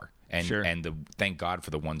 We are. And sure. Thank God for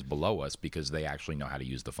the ones below us, because they actually know how to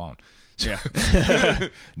use the phone. Yeah.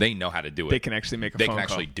 They know how to do it. They can actually make a phone call. They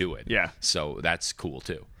can actually do it. Yeah. So that's cool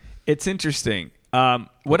too. It's interesting.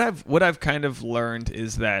 What I've kind of learned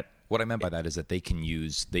is that, what I meant by that is that they can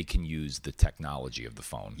use the technology of the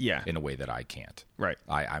phone in a way that I can't. Right.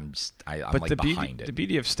 I'm but like behind it. The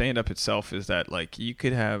beauty of stand-up itself is that, like, we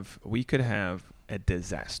could have a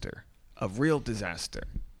disaster, a real disaster,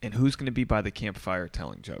 and who's going to be by the campfire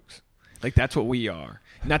telling jokes? Like, that's what we are.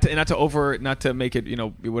 Not to make it,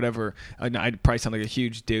 whatever. I'd probably sound like a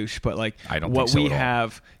huge douche, but like, I don't what think so we at all.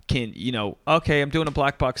 have can, okay, I'm doing a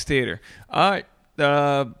black box theater. All right,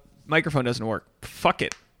 the microphone doesn't work. Fuck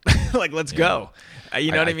it. Like, let's go.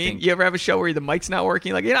 You know what I mean? You ever have a show where the mic's not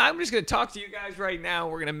working? Like, I'm just going to talk to you guys right now.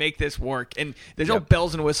 We're going to make this work. And there's no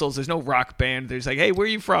bells and whistles. There's no rock band. There's like, hey, where are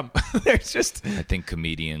you from? There's just... I think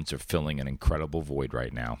comedians are filling an incredible void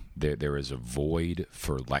right now. There is a void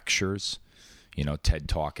for lectures. TED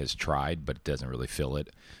Talk has tried, but it doesn't really fill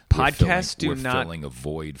it. Podcasts we're filling a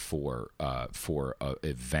void for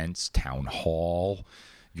events, town hall.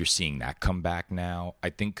 You're seeing that come back now. I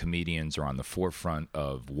think comedians are on the forefront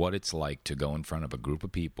of what it's like to go in front of a group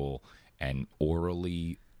of people and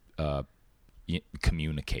orally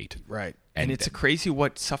communicate. Right. And it's crazy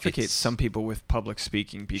what suffocates some people with public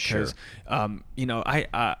speaking, because, I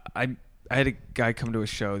had a guy come to a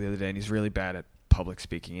show the other day, and he's really bad at public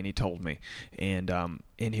speaking, and he told me, and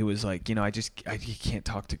he was like, he can't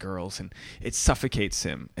talk to girls, and it suffocates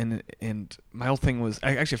him. And my whole thing was,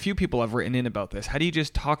 actually, a few people have written in about this. How do you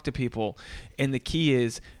just talk to people? And the key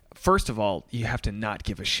is, first of all, you have to not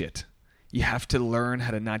give a shit. You have to learn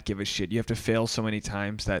how to not give a shit. You have to fail so many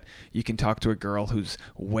times that you can talk to a girl who's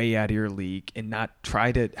way out of your league and not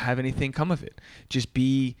try to have anything come of it. Just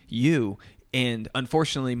be you. And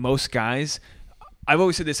unfortunately, most guys, I've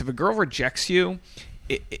always said this: if a girl rejects you,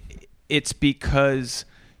 it's because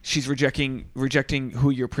she's rejecting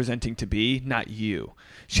who you're presenting to be, not you.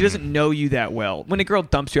 She doesn't know you that well. When a girl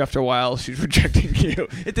dumps you after a while, she's rejecting you.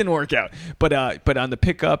 It didn't work out. But on the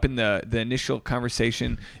pickup and the initial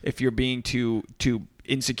conversation, if you're being too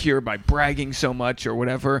insecure by bragging so much or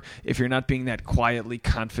whatever, if you're not being that quietly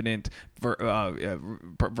confident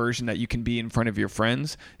version that you can be in front of your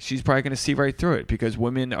friends, she's probably going to see right through it, because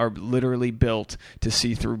women are literally built to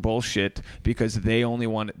see through bullshit, because they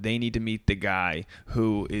need to meet the guy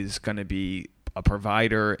who is going to be a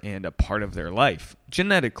provider and a part of their life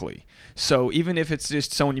genetically. So even if it's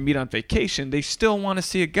just someone you meet on vacation, they still want to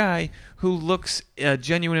see a guy who looks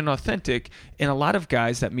genuine and authentic. And a lot of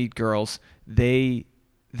guys that meet girls, they're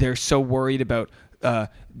so worried about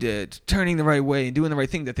turning the right way and doing the right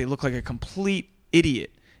thing that they look like a complete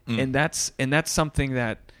idiot. And that's something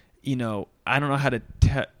that, I don't know how to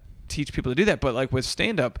teach people to do that, but like with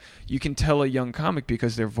stand-up, you can tell a young comic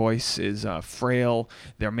because their voice is frail,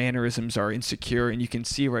 their mannerisms are insecure, and you can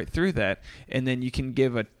see right through that. And then you can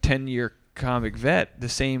give a 10-year comic vet the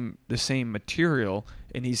same material,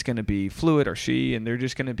 and he's going to be fluid, or she, and they're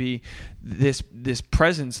just going to be this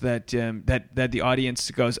presence that the audience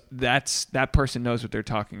goes, that person knows what they're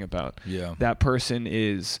talking about. Yeah, that person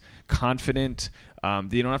is confident.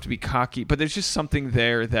 You don't have to be cocky, but there's just something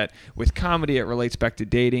there that with comedy, it relates back to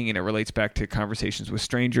dating, and it relates back to conversations with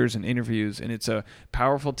strangers and interviews, and it's a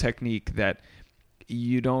powerful technique that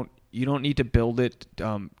you don't need to build it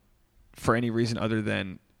for any reason other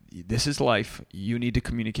than this is life. You need to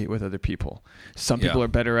communicate with other people. Some people are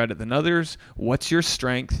better at it than others. What's your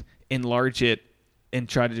strength? Enlarge it and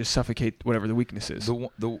try to just suffocate whatever the weakness is.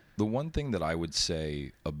 The one thing that I would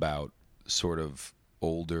say about sort of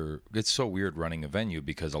older, it's so weird running a venue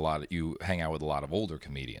because you hang out with a lot of older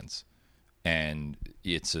comedians, and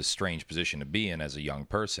it's a strange position to be in as a young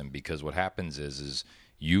person, because what happens is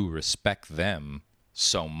you respect them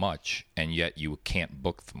so much and yet you can't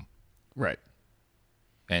book them. Right.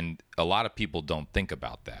 And a lot of people don't think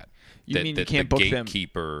about that. You mean you can't book them? The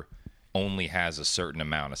gatekeeper only has a certain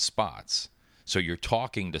amount of spots. So you're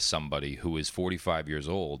talking to somebody who is 45 years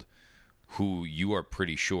old, who you are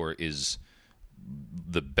pretty sure is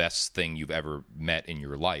the best thing you've ever met in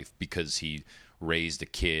your life because he raised a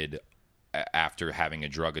kid after having a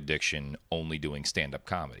drug addiction, only doing stand-up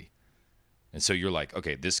comedy. And so you're like,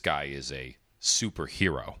 okay, this guy is a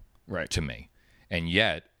superhero to me. And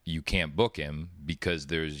yet you can't book him because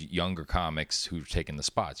there's younger comics who've taken the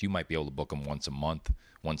spots. You might be able to book him once a month,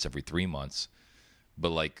 once every 3 months. But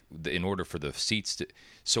like in order for the seats to...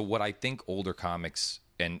 So what I think older comics...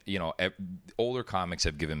 And, older comics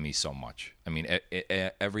have given me so much. I mean,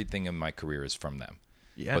 everything in my career is from them.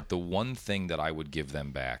 Yeah. But the one thing that I would give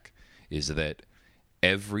them back is that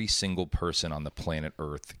every single person on the planet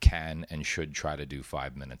Earth can and should try to do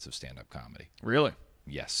 5 minutes of stand-up comedy. Really?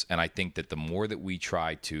 Yes. And I think that the more that we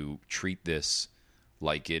try to treat this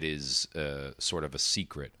like it is sort of a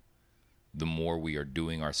secret, the more we are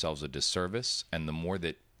doing ourselves a disservice, and the more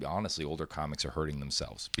that, honestly, older comics are hurting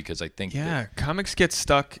themselves. Because I think comics get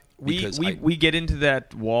stuck. We get into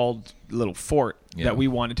that walled little fort that we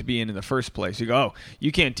wanted to be in the first place. You go, oh,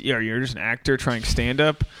 you can't. You're just an actor trying stand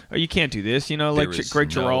up. Oh, you can't do this. Like Greg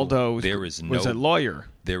Giraldo was a lawyer.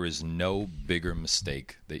 There is no bigger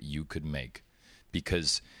mistake that you could make,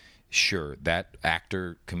 because sure, that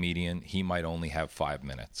actor comedian, he might only have 5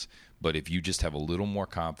 minutes, but if you just have a little more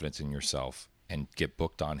confidence in yourself and get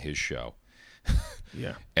booked on his show,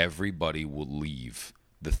 everybody will leave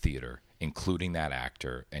the theater, including that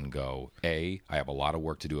actor, and go, A, I have a lot of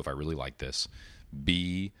work to do if I really like this.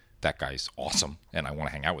 B, that guy's awesome and I want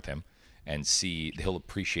to hang out with him. And C, he'll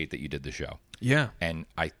appreciate that you did the show. Yeah. And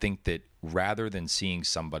I think that rather than seeing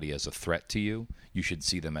somebody as a threat to you, you should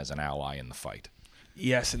see them as an ally in the fight.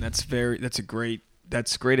 Yes, and that's great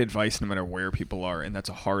advice no matter where people are, and that's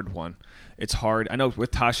a hard one. It's hard. I know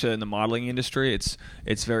with Tasha in the modeling industry, it's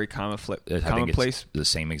very commonplace. It's the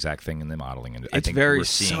same exact thing in the modeling industry. It's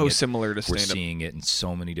similar to stand-up. We're seeing it in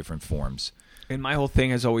so many different forms. And my whole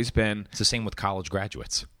thing has always been... It's the same with college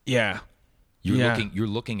graduates. Yeah. You're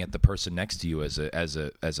looking at the person next to you as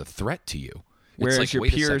a threat to you. Whereas your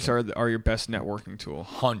peers are your best networking tool.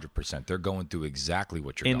 100%. They're going through exactly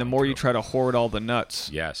what you're going through. And the more you try to hoard all the nuts,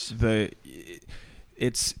 the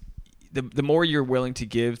more you're willing to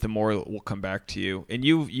give, the more it will come back to you. And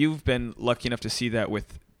you've been lucky enough to see that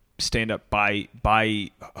with stand-up by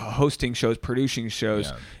hosting shows, producing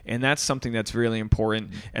shows, and that's something that's really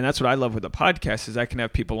important. And that's what I love with the podcast is I can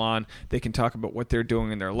have people on, they can talk about what they're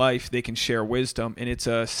doing in their life, they can share wisdom, and it's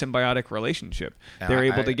a symbiotic relationship. They're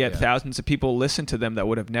able to get thousands of people listen to them that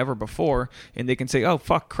would have never before, and they can say, oh,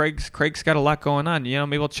 fuck, Craig's got a lot going on.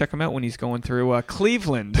 Maybe I'll check him out when he's going through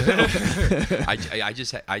Cleveland. I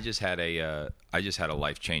just had a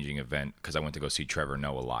life-changing event because I went to go see Trevor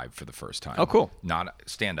Noah live for the first time. Oh, cool. Not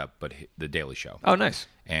stand-up, but The Daily Show. Oh, nice.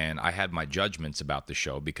 And I had my judgments about the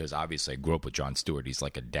show because obviously I grew up with Jon Stewart. He's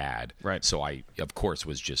like a dad. Right. So I, of course,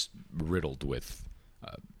 was just riddled with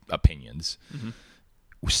opinions. Mm-hmm.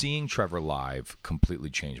 Seeing Trevor live completely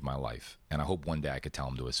changed my life. And I hope one day I could tell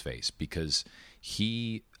him to his face because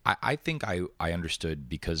I think I understood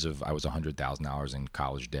because I was $100,000 in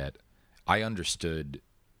college debt. I understood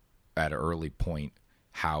at an early point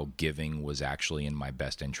how giving was actually in my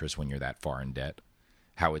best interest when you're that far in debt.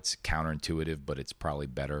 How it's counterintuitive, but it's probably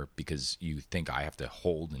better because you think I have to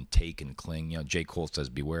hold and take and cling. J. Cole says,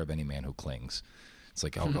 beware of any man who clings. It's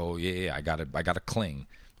like, I gotta cling.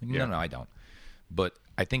 No, I don't. But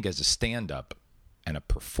I think as a stand-up and a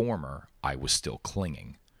performer, I was still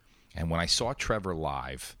clinging. And when I saw Trevor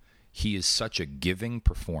live, he is such a giving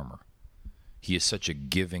performer. He is such a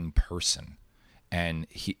giving person. And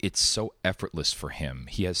it's so effortless for him.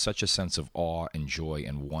 He has such a sense of awe and joy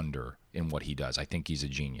and wonder in what he does. I think he's a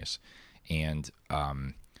genius. And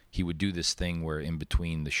he would do this thing where in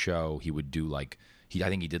between the show, he would do I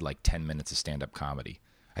think he did 10 minutes of stand-up comedy.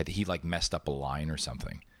 I think he messed up a line or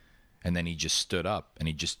something. And then he just stood up and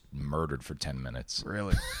he just murdered for 10 minutes.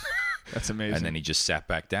 Really? That's amazing. And then he just sat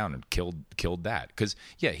back down and killed that. Because,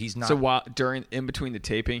 yeah, he's not... So while in between the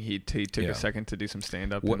taping, he took a second to do some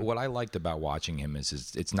stand-up? What I liked about watching him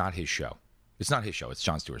is it's not his show. It's not his show. It's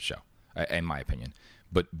Jon Stewart's show, in my opinion.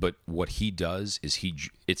 But what he does is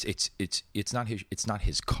it's not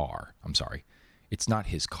his car. I'm sorry. It's not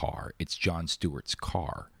his car. It's Jon Stewart's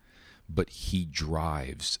car. But he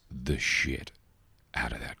drives the shit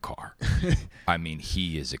out of that car. I mean,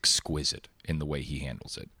 he is exquisite in the way he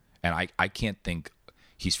handles it. And I can't think...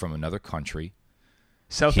 He's from another country.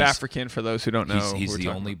 South African, for those who don't know. He's the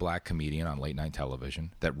only black comedian on late night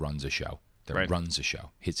television that runs a show. Runs a show.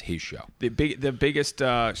 It's his show. The biggest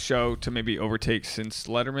show to maybe overtake since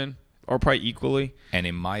Letterman, or probably equally. And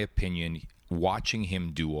in my opinion, watching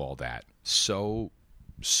him do all that so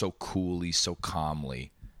coolly, so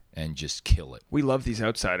calmly, and just kill it. We love these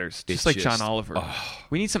outsiders, just like John Oliver.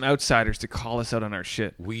 We need some outsiders to call us out on our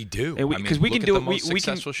shit. We do, because we can do it. The most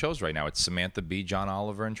successful shows right now. It's Samantha Bee, John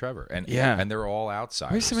Oliver, and Trevor, and they're all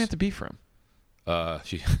outsiders. Where's Samantha Bee from?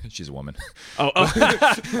 She's a woman.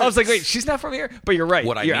 I was like, wait, she's not from here. But you're right.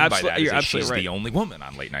 What I mean by that is she's right. the only woman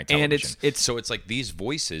on late night television. And so it's like these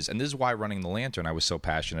voices, and this is why Running the Lantern, I was so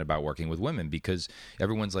passionate about working with women, because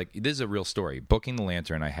everyone's like, this is a real story. Booking the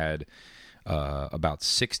Lantern, I had about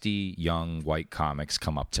 60 young white comics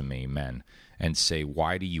come up to me, men, and say,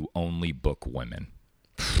 why do you only book women?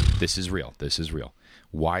 This is real.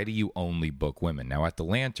 Why do you only book women? Now at the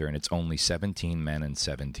Lantern, it's only 17 men and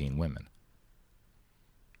 17 women.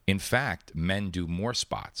 In fact, men do more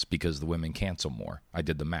spots because the women cancel more. I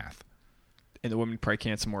did the math. And the women probably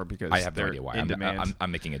cancel more because I have no idea why.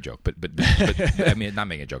 I'm making a joke, but I mean, not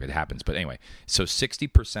making a joke. It happens. But anyway, so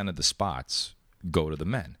 60% of the spots go to the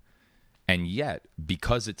men. And yet,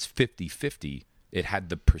 because it's 50-50, it had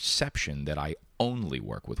the perception that I only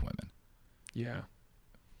work with women. Yeah.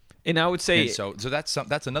 And I would say... And so that's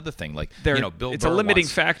another thing. Like, Bill it's Burr a limiting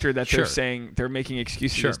factor that Sure. they're saying they're making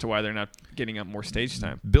excuses Sure. as to why they're not getting up more stage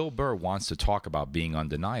time. Bill Burr wants to talk about being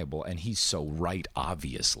undeniable, and he's so right,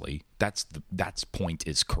 obviously. That's point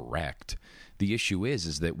is correct. The issue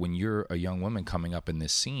is that when you're a young woman coming up in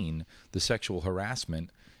this scene, the sexual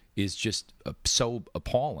harassment is just so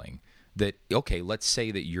appalling that, okay, let's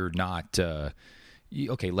say that you're not...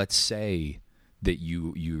 let's say that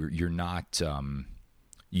you're not...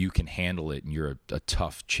 you can handle it, and you're a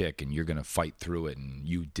tough chick, and you're going to fight through it. And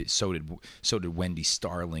so did Wendy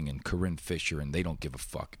Starling and Corinne Fisher, and they don't give a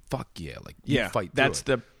fuck. Fuck yeah, you fight through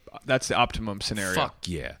it. That's the optimum scenario. Fuck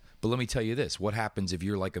yeah. But let me tell you this: what happens if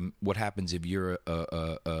you're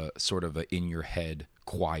a sort of a in your head,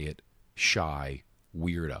 quiet, shy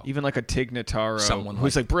weirdo? Even like a Tig Notaro,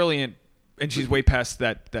 who's like brilliant. And she's way past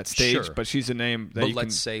that stage, sure. But she's a name that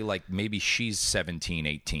let's say like maybe she's 17,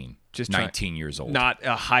 18, just 19 years old. Not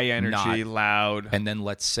a high energy, loud. And then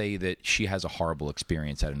let's say that she has a horrible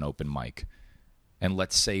experience at an open mic. And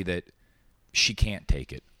let's say that she can't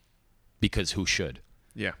take it because who should?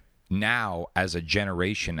 Yeah. Now, as a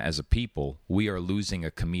generation, as a people, we are losing a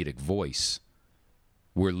comedic voice.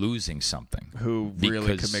 We're losing something. Who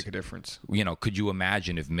really could make a difference. Could you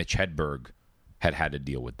imagine if Mitch Hedberg had to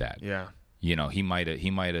deal with that? Yeah. He might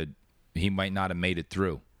not have made it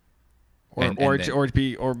through,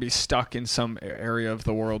 or be stuck in some area of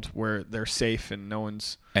the world where they're safe and no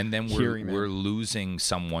one's. And then we're losing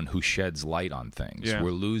someone who sheds light on things. Yeah. We're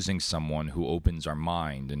losing someone who opens our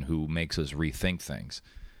mind and who makes us rethink things.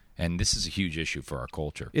 And this is a huge issue for our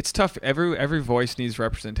culture. It's tough. Every voice needs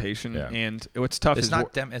representation, and what's tough is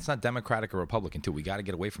it's not Democratic or Republican too. We got to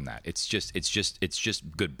get away from that. It's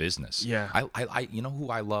just good business. Yeah. I you know who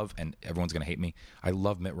I love, and everyone's gonna hate me. I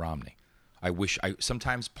love Mitt Romney.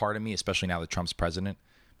 Sometimes part of me, especially now that Trump's president,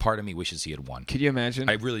 part of me wishes he had won. Could you imagine?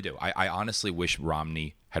 I really do. I honestly wish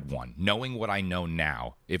Romney had won. Knowing what I know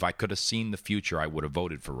now, if I could have seen the future, I would have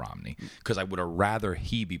voted for Romney because I would have rather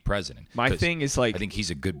he be president. My thing is I think he's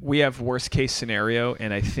a good... We have worst case scenario,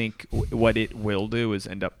 and I think what it will do is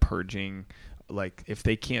end up purging, if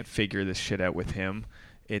they can't figure this shit out with him,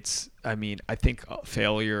 I think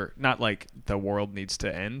failure, not like the world needs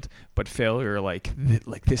to end, but failure like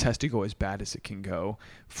this has to go as bad as it can go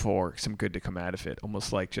for some good to come out of it.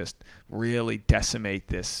 Almost like just really decimate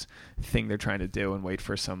this thing they're trying to do and wait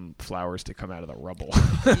for some flowers to come out of the rubble.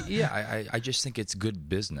 Yeah, I just think it's good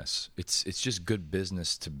business. It's just good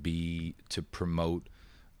business to promote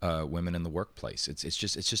women in the workplace. It's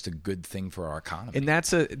just a good thing for our economy. And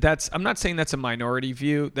that's I'm not saying that's a minority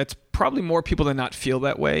view. That's probably more people that not feel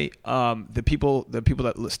that way. The people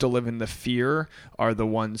that still live in the fear are the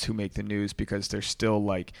ones who make the news because they're still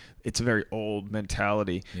it's a very old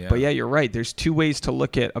mentality. Yeah. But yeah, you're right. There's two ways to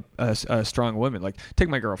look at a strong woman. Like take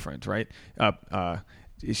my girlfriend, right?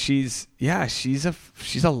 she's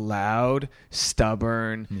a loud,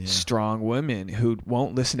 stubborn, strong woman who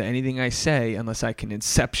won't listen to anything I say unless I can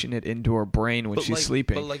inception it into her brain when she's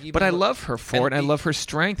sleeping. But I love her for it. I love her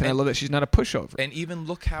strength, and I love that she's not a pushover. And even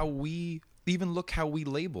look how we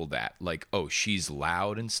label that. Like, oh, she's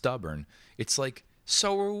loud and stubborn. It's like,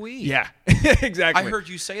 so are we. Yeah, exactly. I heard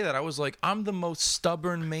you say that. I was like, I'm the most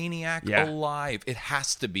stubborn maniac alive. It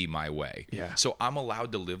has to be my way. Yeah. So I'm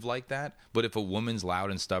allowed to live like that. But if a woman's loud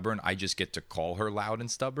and stubborn, I just get to call her loud and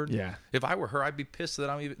stubborn. Yeah. If I were her, I'd be pissed that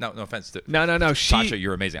I'm even. No offense to. No. Sasha,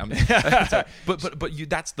 you're amazing. But you.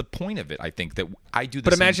 That's the point of it. I think that I do.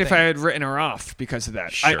 But imagine if I had written her off because of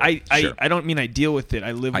that. Sure, I don't mean I deal with it.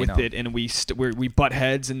 I live with it, and we butt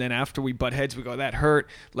heads, and then after we butt heads, we go, that hurt.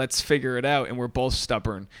 Let's figure it out, and we're both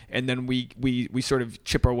stubborn, and then we sort of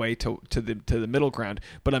chip our way to the middle ground.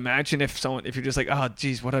 But imagine if you're just like, oh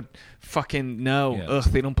geez, what a fucking no, ugh,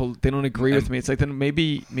 they don't agree with me. It's like, then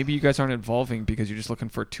maybe you guys aren't evolving because you're just looking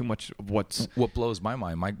for too much of what blows my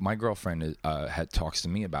mind. My girlfriend talks to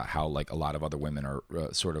me about how like a lot of other women are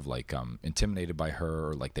sort of like intimidated by her,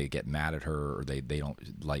 or like they get mad at her, or they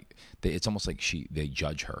don't like. It's almost like they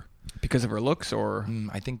judge her because of her looks, or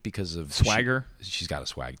I think because of swagger. She's got a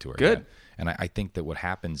swag to her. Good. Yeah. And I think that what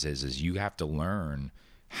happens is you have to learn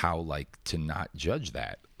how like to not judge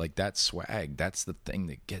that. Like that swag, that's the thing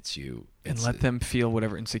that gets you. And let them feel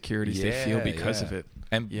whatever insecurities they feel because of it.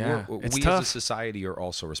 And it's we tough. as a society are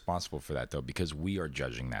also responsible for that, though, because we are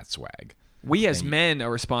judging that swag. We as men are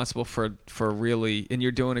responsible for really, and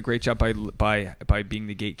you're doing a great job by being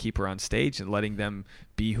the gatekeeper on stage and letting them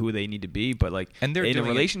be who they need to be. But like, and in a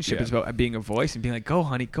relationship, it's about being a voice and being like, "Go,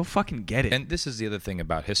 honey, go fucking get it." And this is the other thing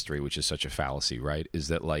about history, which is such a fallacy, right? Is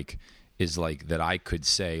that that I could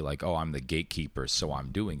say like, "Oh, I'm the gatekeeper, so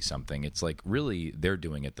I'm doing something." It's like really they're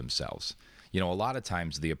doing it themselves. You know, a lot of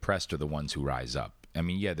times the oppressed are the ones who rise up. I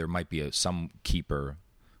mean, yeah, there might be some keeper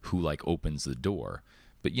who like opens the door.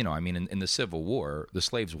 But, you know, I mean, in the Civil War, the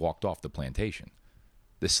slaves walked off the plantation.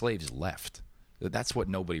 The slaves left. That's what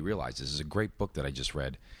nobody realizes. There's a great book that I just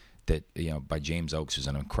read that, you know, by James Oakes, who's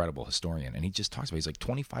an incredible historian. And he just talks about, he's like,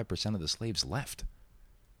 25% of the slaves left.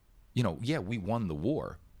 You know, yeah, we won the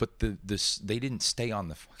war, but they didn't stay on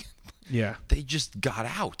the fucking... Yeah. They just got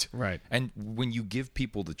out. Right. And when you give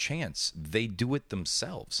people the chance, they do it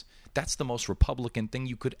themselves. That's the most Republican thing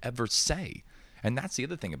you could ever say. And that's the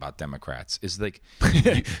other thing about Democrats is like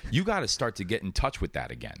you got to start to get in touch with that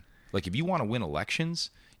again. Like if you want to win elections,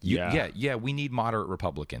 we need moderate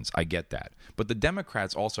Republicans. I get that. But the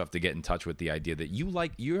Democrats also have to get in touch with the idea that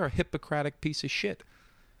you're a Hippocratic piece of shit.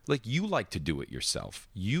 Like you like to do it yourself.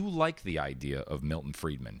 You like the idea of Milton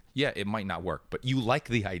Friedman. Yeah, it might not work, but you like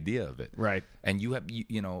the idea of it. Right. And you have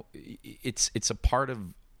it's a part of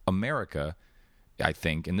America, I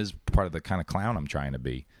think, and this is part of the kind of clown I'm trying to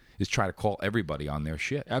be. Is try to call everybody on their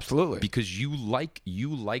shit. Absolutely. Because you like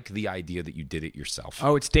the idea that you did it yourself.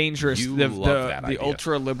 Oh, it's dangerous. You love that idea. The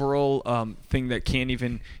ultra liberal thing that can't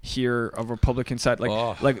even hear a Republican side.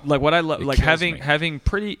 Like what I love, like having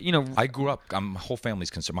pretty, you know. I grew up. My whole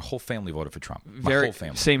family's concerned. My whole family voted for Trump. My whole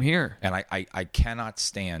family. Same here. And I cannot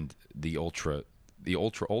stand the ultra. There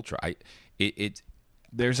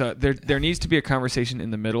needs to be a conversation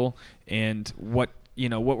in the middle, and what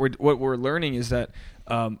we're learning is that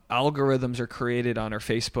algorithms are created on our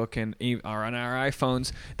Facebook and or on our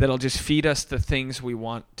iPhones that'll just feed us the things we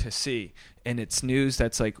want to see, and it's news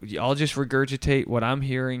that's like, I'll just regurgitate what I'm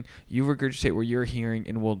hearing, you regurgitate what you're hearing,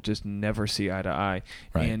 and we'll just never see eye to eye.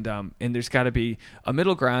 Right. And there's got to be a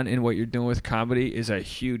middle ground, and what you're doing with comedy is a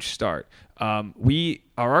huge start. We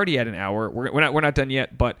are already at an hour. We're not done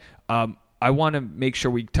yet, but I want to make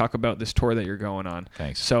sure we talk about this tour that you're going on.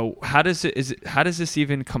 Thanks. So how does this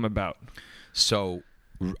even come about? So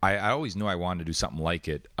I always knew I wanted to do something like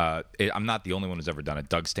it. I'm not the only one who's ever done it.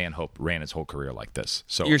 Doug Stanhope ran his whole career like this.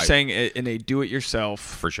 So you're saying in a do-it-yourself,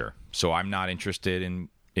 for sure. So I'm not interested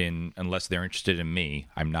in unless they're interested in me.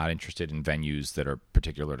 I'm not interested in venues that are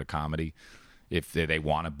particular to comedy. If they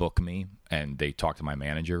want to book me and they talk to my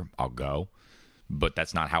manager, I'll go. But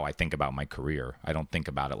that's not how I think about my career. I don't think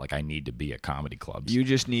about it like I need to be at comedy clubs. You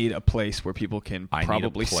just need a place where people can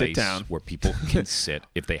probably sit down. Where people can sit.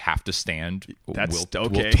 If they have to stand, we'll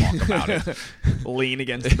talk about it. Lean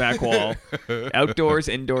against the back wall. Outdoors,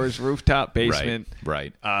 indoors, rooftop, basement,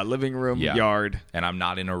 right. Living room, yard. And I'm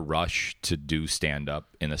not in a rush to do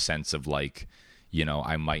stand-up in the sense of like, you know,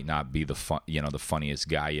 I might not be the funniest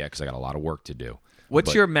guy yet because I got a lot of work to do. What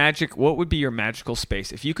would be your magical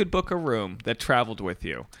space? If you could book a room that traveled with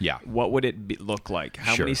you, what would it look like?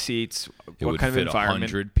 How many seats? What kind of environment?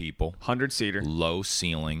 100 people. 100-seater. Low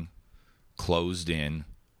ceiling, closed in,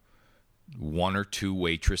 1 or 2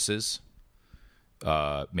 waitresses,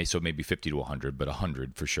 so maybe 50 to 100, but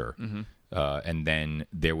 100 for sure. Mm-hmm. And then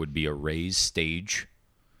there would be a raised stage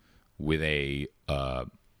with a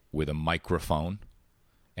microphone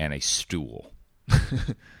and a stool.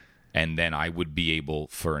 And then I would be able,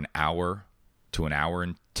 for an hour to an hour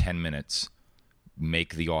and 10 minutes,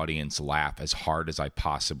 make the audience laugh as hard as I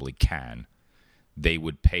possibly can. They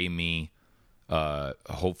would pay me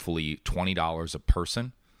hopefully $20 a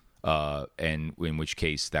person, and in which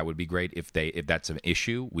case that would be great. If that's an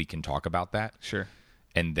issue, we can talk about that. Sure.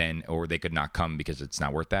 And then, or they could not come because it's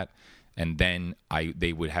not worth that. And then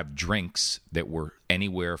they would have drinks that were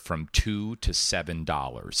anywhere from $2 to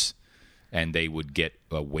 $7, and they would get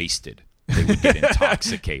wasted. They would get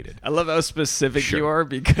intoxicated. I love how specific you are,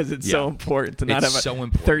 because it's so important to not have a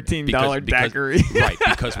 $13 daiquiri. Right,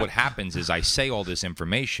 because what happens is I say all this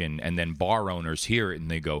information, and then bar owners hear it, and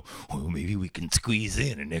they go, well, maybe we can squeeze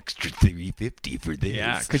in an extra $3.50 for this.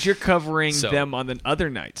 Yeah, because you're covering them on the other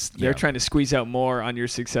nights. They're trying to squeeze out more on your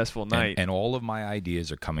successful night. And all of my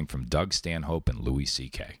ideas are coming from Doug Stanhope and Louis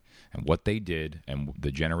C.K., and what they did, and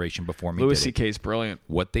the generation before me, Louis C.K. is brilliant.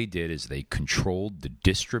 What they did is they controlled the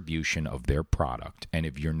distribution of their product. And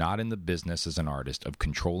if you're not in the business as an artist of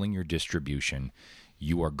controlling your distribution,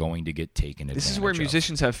 you are going to get taken advantage of. This is where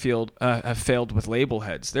musicians have failed with label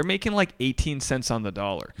heads. They're making like 18 cents on the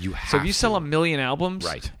dollar. So if you sell 1 million albums,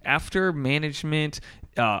 after management,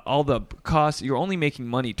 all the costs, you're only making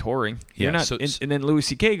money touring. You're not, and then Louis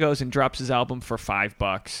C.K. goes and drops his album for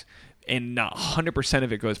 $5. And not 100%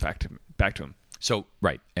 of it goes back to him. So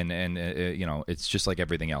and it's just like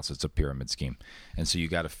everything else. It's a pyramid scheme, and so you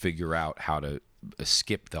got to figure out how to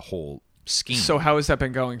skip the whole scheme. So how has that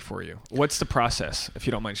been going for you? What's the process, if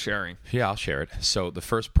you don't mind sharing? Yeah, I'll share it. So the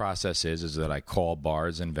first process is that I call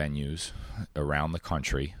bars and venues around the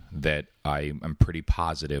country that I am pretty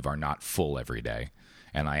positive are not full every day,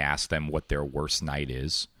 and I ask them what their worst night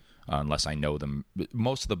is. Unless I know them.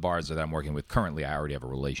 Most of the bars that I'm working with currently, I already have a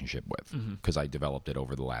relationship with, because I developed it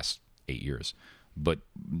over the last 8 years. But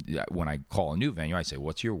when I call a new venue, I say,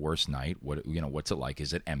 "What's your worst night? What's it like?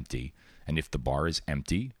 Is it empty?" And if the bar is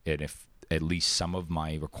empty, and if at least some of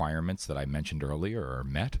my requirements that I mentioned earlier are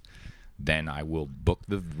met, then I will book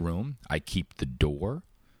the room. I keep the door,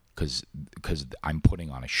 because I'm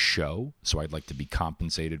putting on a show, so I'd like to be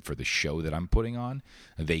compensated for the show that I'm putting on.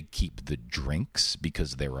 They keep the drinks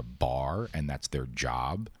because they're a bar, and that's their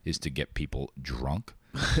job, is to get people drunk.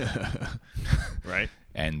 Right.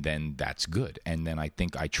 And then that's good. And then I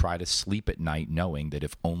think I try to sleep at night knowing that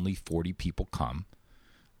if only 40 people come,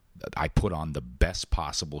 I put on the best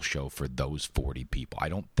possible show for those 40 people. I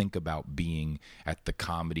don't think about being at the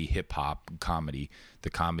comedy hip-hop comedy,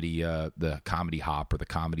 the comedy hop, or the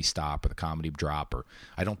comedy stop, or the comedy drop, or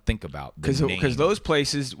I don't think about the name. Because those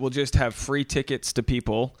places will just have free tickets to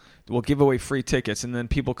people. We'll give away free tickets, and then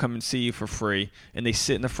people come and see you for free, and they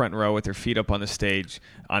sit in the front row with their feet up on the stage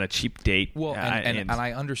on a cheap date. Well, and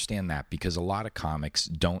I understand that, because a lot of comics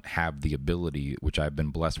don't have the ability, which I've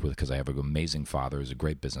been blessed with, because I have an amazing father who's a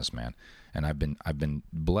great businessman, and I've been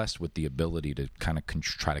blessed with the ability to kind of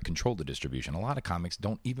try to control the distribution. A lot of comics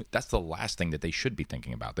don't even. That's the last thing that they should be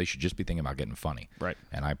thinking about. They should just be thinking about getting funny. Right.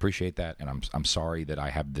 And I appreciate that, and I'm sorry that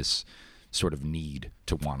I have this sort of need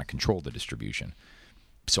to want to control the distribution.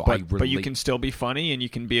 So but you can still be funny, and you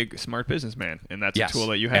can be a smart businessman, and that's a tool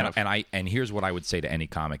that you have. And here's what I would say to any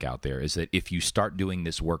comic out there is that if you start doing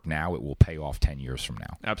this work now, it will pay off 10 years from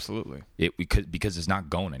now. Absolutely. Because it's not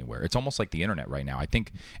going anywhere. It's almost like the internet right now. I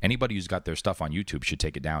think anybody who's got their stuff on YouTube should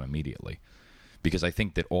take it down immediately, because I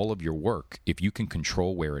think that all of your work, if you can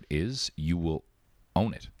control where it is, you will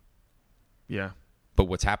own it. Yeah. But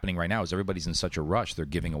what's happening right now is everybody's in such a rush, they're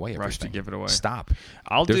giving away everything. Rush to give it away. Stop.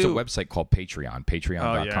 There's a website called Patreon,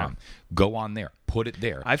 patreon.com. Yeah. Go on there. Put it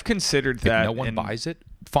there. I've considered that. If no one buys it,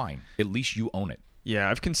 fine. At least you own it.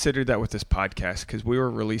 Yeah, I've considered that with this podcast, because we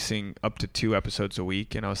were releasing up to 2 episodes a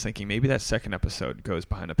week, and I was thinking maybe that second episode goes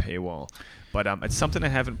behind a paywall. But it's something I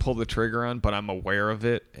haven't pulled the trigger on, but I'm aware of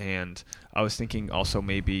it, and I was thinking also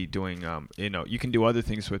maybe doing, you can do other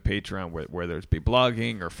things with Patreon, where there's be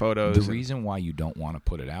blogging or photos. The reason why you don't want to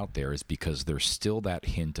put it out there is because there's still that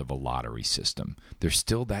hint of a lottery system. There's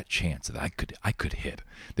still that chance that I could hit.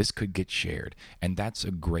 This could get shared, and that's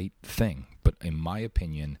a great thing. But in my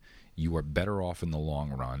opinion, you are better off in the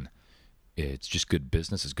long run. It's just good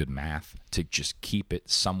business, it's good math to just keep it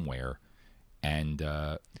somewhere. And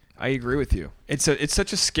I agree with you. It's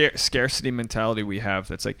such a scarcity mentality we have.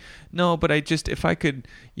 That's like, no, but if I could,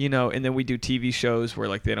 and then we do TV shows where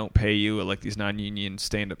like they don't pay you, or like these non-union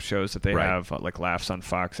stand-up shows that they have, like Laughs on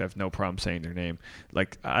Fox. I have no problem saying their name.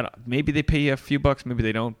 Like, maybe they pay you a few bucks, maybe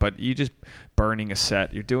they don't, but you just burning a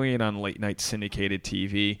set. You're doing it on late night syndicated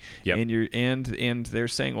TV, and they're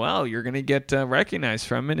saying, well, you're going to get recognized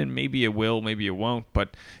from it, and maybe you will, maybe you won't.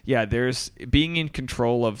 But yeah, there's being in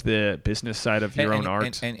control of the business side of your own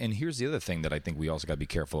art. And here's the other thing that I think we also got to be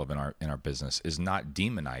careful of in our business is not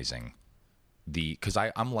demonizing because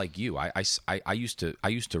I'm like you. I used to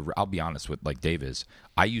I'll be honest with like Dave is.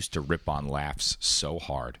 I used to rip on Laughs so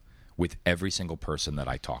hard with every single person that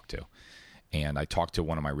I talked to. And I talked to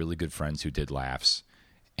one of my really good friends who did Laughs,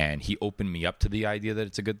 and he opened me up to the idea that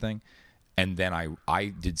it's a good thing. And then I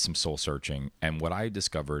did some soul searching, and what I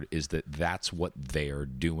discovered is that that's what they're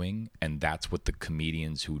doing, and that's what the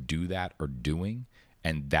comedians who do that are doing,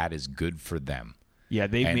 and that is good for them. Yeah,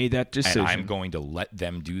 they've made that decision. And I'm going to let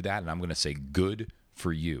them do that, and I'm going to say, good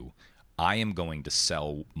for you. I am going to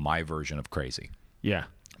sell my version of crazy. Yeah.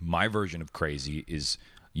 My version of crazy is,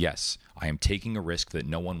 yes, I am taking a risk that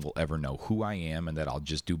no one will ever know who I am and that I'll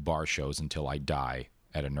just do bar shows until I die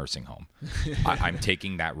at a nursing home. I'm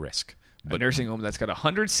taking that risk. But a nursing home that's got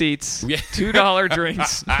 100 seats, $2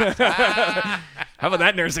 drinks. How about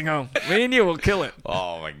that nursing home? Me and you will kill it.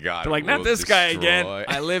 Oh, my God. They're like, not this guy again.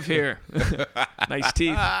 I live here. Nice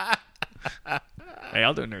teeth. Hey,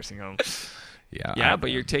 I'll do a nursing home. Yeah,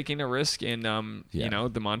 but you're taking a risk, and,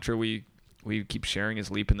 the mantra we keep sharing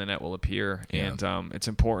is leap in the net will appear. Yeah. And it's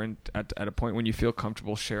important at a point when you feel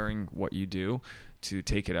comfortable sharing what you do to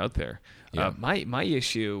take it out there. Yeah. My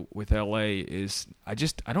issue with LA is I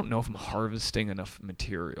don't know if I'm harvesting enough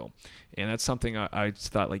material. And that's something I just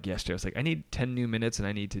thought like yesterday. I was like, I need 10 new minutes and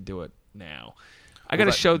I need to do it now. I got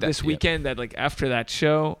a show this weekend that like after that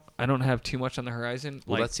show, I don't have too much on the horizon.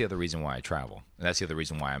 Well, that's the other reason why I travel. And that's the other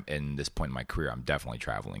reason why I'm in this point in my career, I'm definitely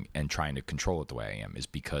traveling and trying to control it the way I am is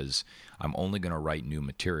because I'm only going to write new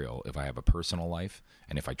material if I have a personal life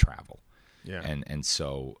and if I travel. Yeah. And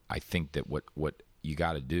so I think that what you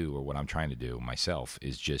got to do, or what I'm trying to do myself,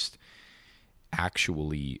 is just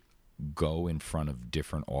actually go in front of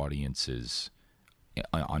different audiences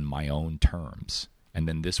on my own terms. And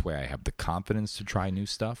then this way I have the confidence to try new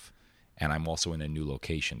stuff, and I'm also in a new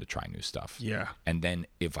location to try new stuff. Yeah. And then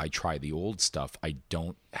if I try the old stuff, I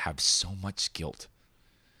don't have so much guilt.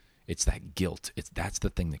 It's that guilt. That's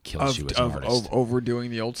the thing that kills you as an artist. Of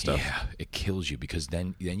overdoing the old stuff. Yeah, it kills you because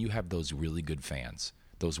then you have those really good fans.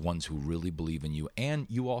 Those ones who really believe in you, and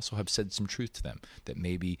you also have said some truth to them that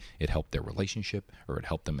maybe it helped their relationship or it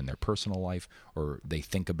helped them in their personal life, or they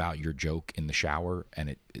think about your joke in the shower and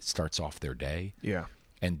it starts off their day. Yeah.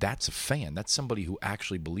 And that's a fan. That's somebody who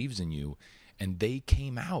actually believes in you, and they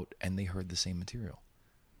came out and they heard the same material.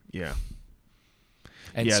 Yeah.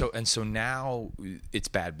 And so now it's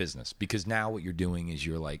bad business because now what you're doing is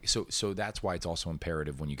you're like so that's why it's also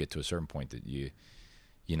imperative when you get to a certain point that you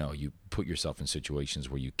put yourself in situations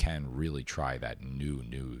where you can really try that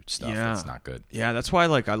new stuff that's not good. Yeah, that's why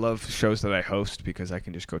I love shows that I host because I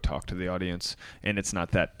can just go talk to the audience and it's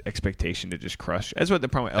not that expectation to just crush. That's what the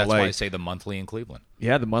problem with LA. That's why I say the monthly in Cleveland.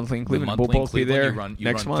 Yeah, the monthly in Cleveland. We'll both be there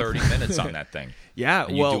next month. 30 minutes on that thing. Yeah,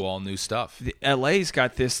 and you do all new stuff. LA's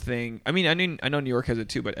got this thing. I mean, I know New York has it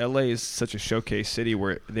too, but LA is such a showcase city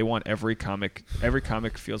where they want every comic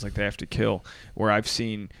feels like they have to kill. Where I've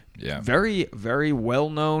seen very, very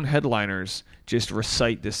well-known headliners just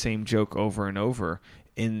recite the same joke over and over.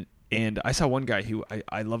 And I saw one guy who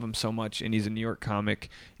I love him so much, and he's a New York comic,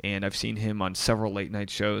 and I've seen him on several late night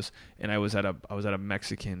shows. And I was at a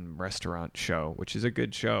Mexican restaurant show, which is a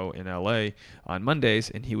good show in LA on Mondays,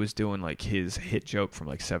 and he was doing like his hit joke from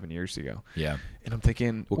like 7 years ago. Yeah. And I'm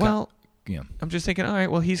thinking, I'm just thinking, all right,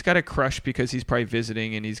 well, he's got a crush because he's probably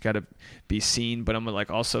visiting and he's got to be seen. But I'm like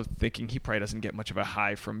also thinking he probably doesn't get much of a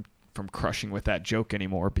high from crushing with that joke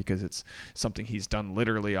anymore because it's something he's done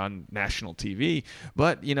literally on national TV.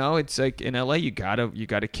 But it's like in LA, you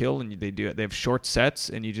gotta kill, and they have short sets,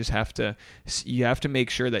 and you have to make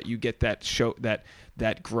sure that you get that show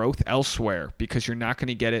that growth elsewhere because you're not going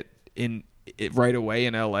to get it right away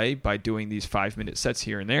in LA by doing these 5-minute sets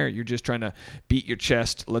here and there. You're just trying to beat your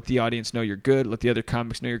chest, let the audience know you're good, let the other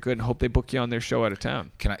comics know you're good, and hope they book you on their show out of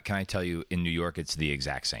town. Can I tell you, in New York, it's the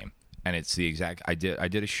exact same. And it's the exact. I did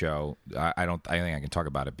a show. I think I can talk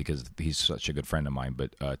about it because he's such a good friend of mine.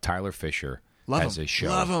 But Tyler Fisher has a show.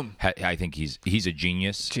 Love him. I think he's a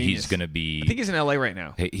genius. He's going to be. I think he's in LA right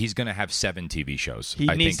now. He's going to have 7 TV shows. He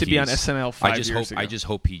needs to be on SNL 5 years ago. I just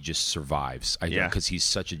hope he just survives. Because he's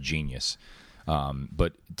such a genius. I'm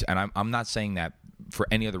not saying that for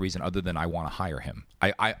any other reason other than I want to hire him.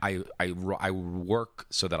 I work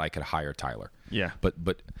so that I could hire Tyler. Yeah.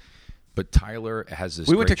 But Tyler has this.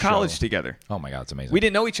 We went to great college show. together. Oh my God, it's amazing. We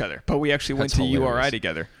didn't know each other, but we actually went to URI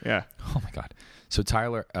together. Yeah. Oh my God. So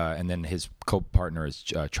Tyler, and then his co-partner is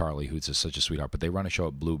Charlie, who's such a sweetheart. But they run a show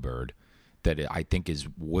at Bluebird that I think is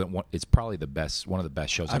it's probably one of the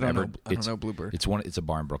best shows I've ever. I don't know Bluebird. It's a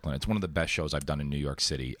bar in Brooklyn. It's one of the best shows I've done in New York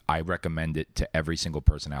City. I recommend it to every single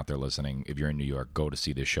person out there listening. If you're in New York, go to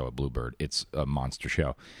see this show at Bluebird. It's a monster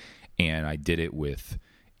show, and I did it with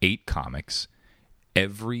 8 comics.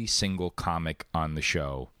 Every single comic on the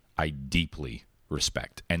show I deeply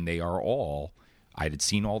respect, and they are all. I had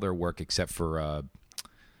seen all their work except for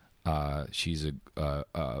she's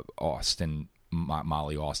Austin.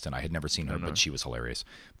 Molly Austin. I had never seen her, but she was hilarious.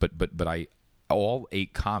 But all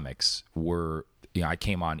 8 comics were. I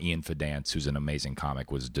came on Ian Fidance, who's an amazing comic,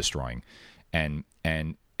 was destroying, and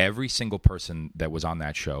every single person that was on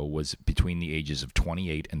that show was between the ages of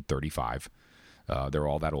 28 and 35. They're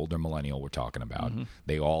all that older millennial we're talking about. Mm-hmm.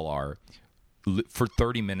 They all are. For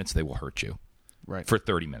 30 minutes, they will hurt you. Right. For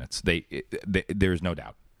 30 minutes, there's no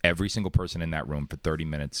doubt. Every single person in that room for 30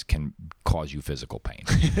 minutes can cause you physical pain.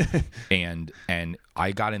 and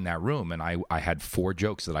I got in that room, and I had 4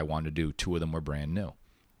 jokes that I wanted to do. 2 of them were brand new.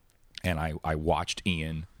 And I watched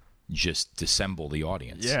Ian just dissemble the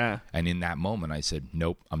audience. Yeah. And in that moment, I said,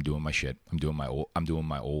 "Nope, I'm doing my shit. I'm doing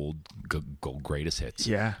my old greatest hits."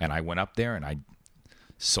 Yeah. And I went up there and I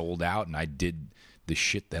sold out, and I did the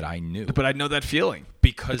shit that I knew. But I know that feeling.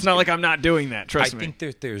 Because it's not like I'm not doing that, trust me. I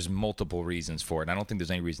think there's multiple reasons for it. I don't think there's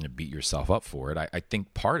any reason to beat yourself up for it. I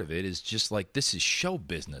think part of it is just like, this is show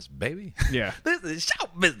business, baby. Yeah. This is show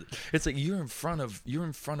business. It's like you're in front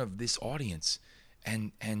of this audience,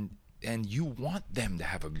 and you want them to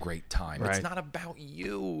have a great time. Right. It's not about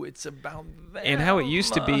you. It's about them. And how it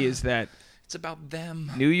used to be is that it's about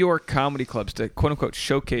them. New York comedy clubs, the quote-unquote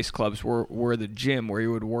showcase clubs, were the gym where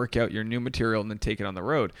you would work out your new material and then take it on the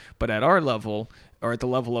road. But at our level, or at the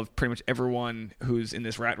level of pretty much everyone who's in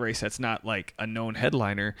this rat race that's not like a known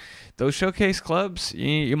headliner, those showcase clubs,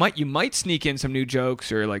 you might sneak in some new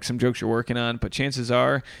jokes or like some jokes you're working on, but chances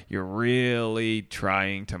are you're really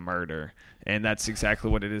trying to murder. And that's exactly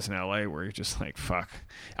what it is in LA, where you're just like, fuck.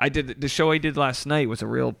 The show I did last night was a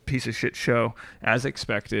real piece of shit show, as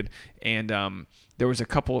expected. And there was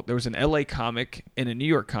an LA comic and a New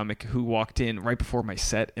York comic who walked in right before my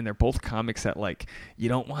set, and they're both comics that like you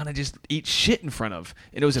don't want to just eat shit in front of.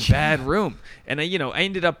 And it was a bad room. And I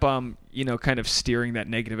ended up kind of steering that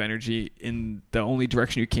negative energy in the only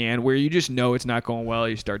direction you can, where you just know it's not going well.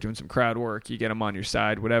 You start doing some crowd work, you get them on your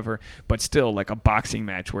side, whatever. But still, like a boxing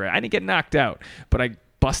match where I didn't get knocked out, but I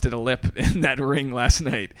busted a lip in that ring last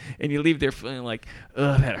night, and you leave there feeling like,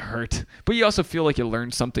 ugh, that hurt. But you also feel like you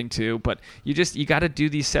learned something too. But you got to do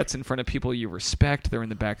these sets in front of people you respect. They're in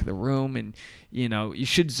the back of the room, and you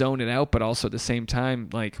should zone it out, but also at the same time,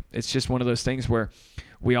 like, it's just one of those things where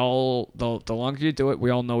we all, the longer you do it,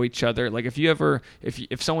 we all know each other. Like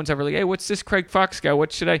if someone's ever like, hey, what's this Craig Fox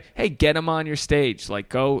guy? Hey, get him on your stage. Like,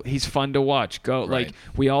 go, he's fun to watch. Go. Right. Like,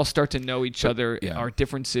 we all start to know each other, our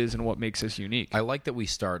differences, and what makes us unique. I like that we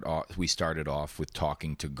started off with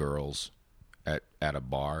talking to girls at a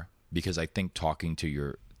bar, because I think talking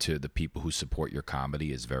to the people who support your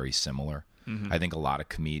comedy is very similar. Mm-hmm. I think a lot of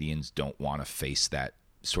comedians don't want to face that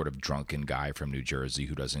sort of drunken guy from New Jersey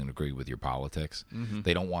who doesn't agree with your politics. Mm-hmm.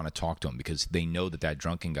 They don't want to talk to him because they know that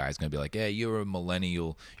drunken guy is going to be like, hey, you're a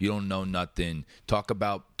millennial, you don't know nothing, talk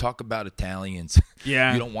about Italians.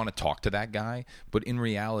 Yeah. You don't want to talk to that guy, but in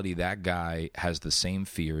reality that guy has the same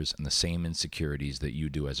fears and the same insecurities that you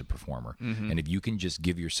do as a performer. Mm-hmm. And if you can just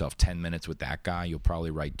give yourself 10 minutes with that guy, you'll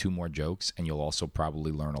probably write 2 more jokes, and you'll also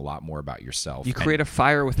probably learn a lot more about yourself. You create a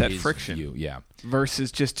fire with that friction. Yeah.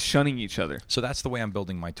 Versus just shunning each other. So that's the way I'm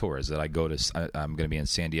building my tour, is that I'm going to be in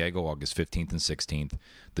San Diego August 15th and 16th,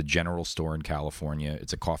 the General Store in California.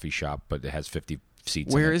 It's a coffee shop, but it has 50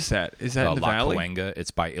 seats. Where is that? Is that in the Valley? La Cahuenga.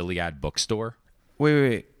 It's by Iliad Bookstore.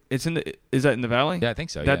 Wait. Is that in the Valley? Yeah, I think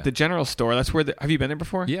so. The General Store. That's where. Have you been there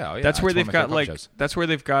before? Yeah. That's where they've got That's where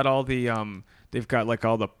they've got all the. They've got like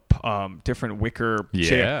all the different wicker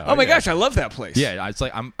chairs. Oh my gosh, I love that place. Yeah, it's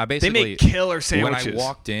like I basically they make killer sandwiches. When I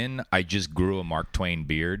walked in, I just grew a Mark Twain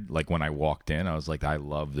beard. Like when I walked in, I was like, I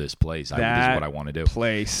love this place. This is what I want to do.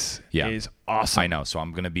 Place is awesome. I know. So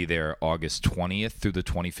I'm going to be there August 20th through the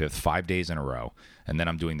 25th, 5 days in a row, and then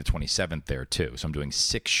I'm doing the 27th there too. So I'm doing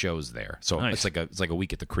 6 shows there. So nice. It's like a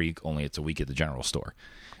week at the Creek, only it's a week at the General Store.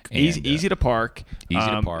 And, easy to park. Easy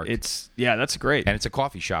to park. That's great. And it's a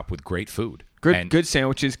coffee shop with great food. Good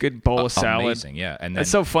sandwiches, good bowl of salad. Amazing, yeah. And then, that's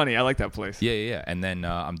so funny. I like that place. Yeah. And then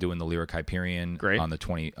I'm doing the Lyric Hyperion on the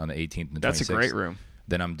 18th and the 26th. That's a great room.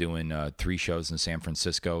 Then I'm doing 3 shows in San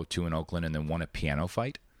Francisco, 2 in Oakland, and then 1 at Piano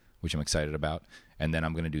Fight, which I'm excited about. And then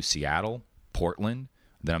I'm going to do Seattle, Portland.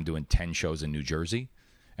 Then I'm doing 10 shows in New Jersey.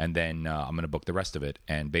 And then I'm going to book the rest of it.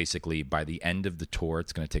 And basically, by the end of the tour,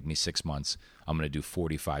 it's going to take me 6 months. I'm going to do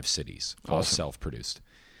 45 cities, all self-produced.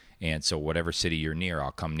 And so whatever city you're near,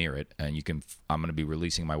 I'll come near it. And I'm going to be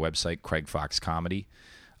releasing my website,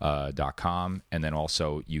 craigfoxcomedy.com. And then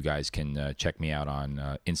also you guys can check me out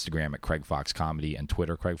on Instagram at Craig Fox Comedy and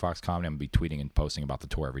Twitter, Craig Fox Comedy. I'm going to be tweeting and posting about the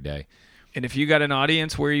tour every day. And if you got an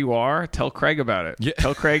audience where you are, tell Craig about it. Yeah.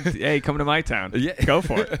 Tell Craig, hey, come to my town. Yeah. Go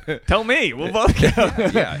for it. Tell me. We'll both go.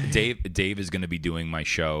 Yeah. Dave is going to be doing my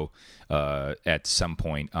show at some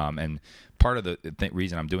point. And part of the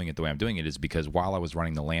reason I'm doing it the way I'm doing it is because while I was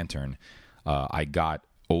running the Lantern, I got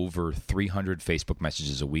over 300 Facebook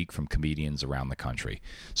messages a week from comedians around the country.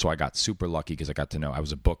 So I got super lucky because I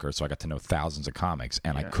was a booker, so I got to know thousands of comics,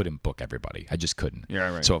 and I couldn't book everybody. I just couldn't.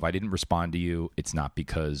 Yeah, right. So if I didn't respond to you, it's not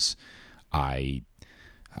because I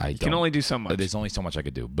can only do so much. There's only so much I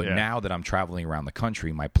could do. But now that I'm traveling around the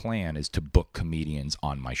country, my plan is to book comedians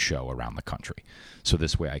on my show around the country. So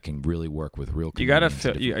this way I can really work with real comedians.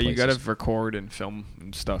 You got to record and film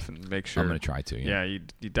and stuff and make sure. I'm going to try to. Yeah, you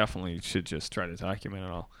definitely should just try to document it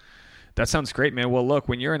all. That sounds great, man. Well, look,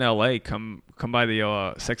 when you're in LA, come by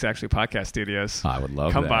the Sex Actually podcast studios. I would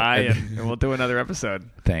love come that. by and we'll do another episode.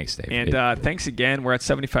 Thanks, Dave. And thanks again. We're at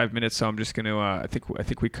 75 minutes, so I'm just going to. I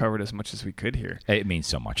think we covered as much as we could here. It means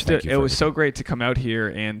so much. Thank you. It was so great to come out here,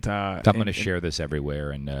 and I'm going to share this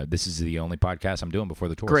everywhere. And this is the only podcast I'm doing before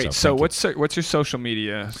the tour. Great. So what's your social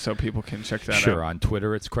media so people can check that out? Sure. On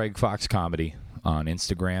Twitter, it's Craig Fox Comedy. On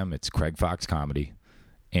Instagram, it's Craig Fox Comedy.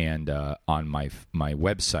 And on my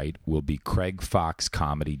website will be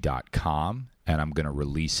craigfoxcomedy.com, and I'm going to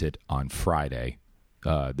release it on Friday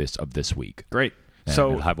this week. Great. And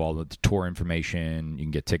so it'll have all the tour information. You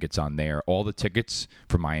can get tickets on there. All the tickets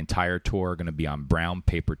for my entire tour are going to be on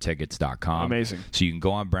brownpapertickets.com. Amazing. So you can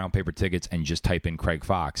go on Brown Paper Tickets and just type in Craig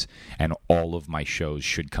Fox, and all of my shows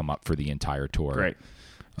should come up for the entire tour. Great.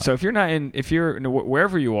 So if you're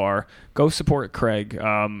wherever you are, go support Craig.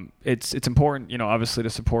 It's important, obviously to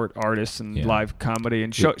support artists and live comedy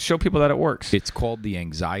and show people that it works. It's called the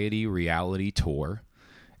Anxiety Reality Tour,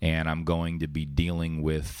 and I'm going to be dealing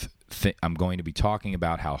with. I'm going to be talking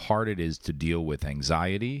about how hard it is to deal with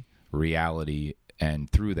anxiety, reality, and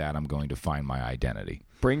through that, I'm going to find my identity.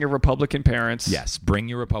 Bring your Republican parents. Yes, bring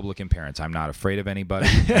your Republican parents. I'm not afraid of anybody,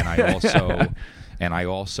 and I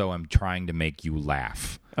also am trying to make you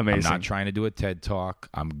laugh. Amazing. I'm not trying to do a TED Talk.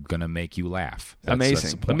 I'm gonna make you laugh.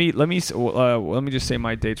 Amazing. Let me just say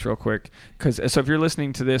my dates real quick, so if you're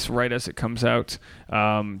listening to this right as it comes out,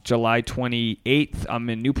 July 28th, I'm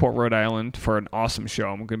in Newport, Rhode Island for an awesome show.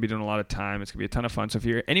 I'm gonna be doing a lot of time. It's gonna be a ton of fun. So if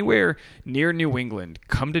you're anywhere near New England,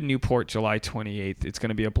 come to Newport July 28th. It's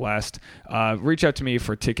gonna be a blast. Reach out to me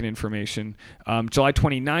for ticket information. July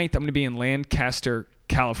 29th, I'm gonna be in Lancaster,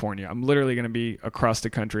 California. I'm literally gonna be across the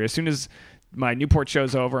country as soon as my Newport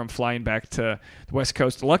show's over. I'm flying back to the West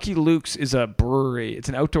Coast. Lucky Luke's is a brewery. It's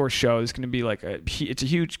an outdoor show. It's going to be it's a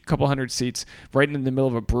huge couple hundred seats right in the middle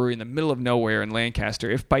of a brewery in the middle of nowhere in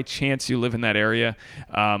Lancaster. If by chance you live in that area,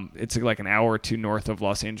 it's like an hour or two north of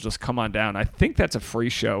Los Angeles. Come on down. I think that's a free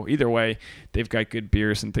show. Either way, they've got good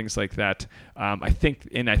beers and things like that. I think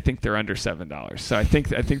they're under $7. So I think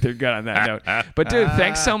they're good on that note. But dude,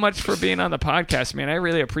 thanks so much for being on the podcast, man. I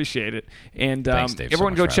really appreciate it. And thanks, Dave,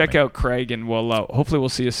 everyone so go check out Craig, and we'll hopefully we'll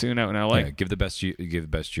see you soon out in LA. Yeah, give the best to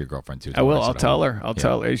your girlfriend too. I will. I'll tell her.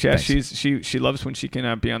 Yeah, she loves when she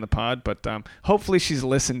can be on the pod. But hopefully she's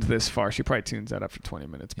listened this far. She probably tunes that up for 20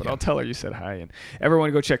 minutes. But I'll tell her you said hi, and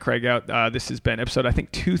everyone go check Craig out. This has been episode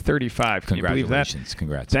 235. Can you believe that? Congratulations.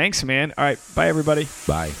 Congrats. Thanks, man. All right. Bye, everybody.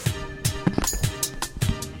 Bye.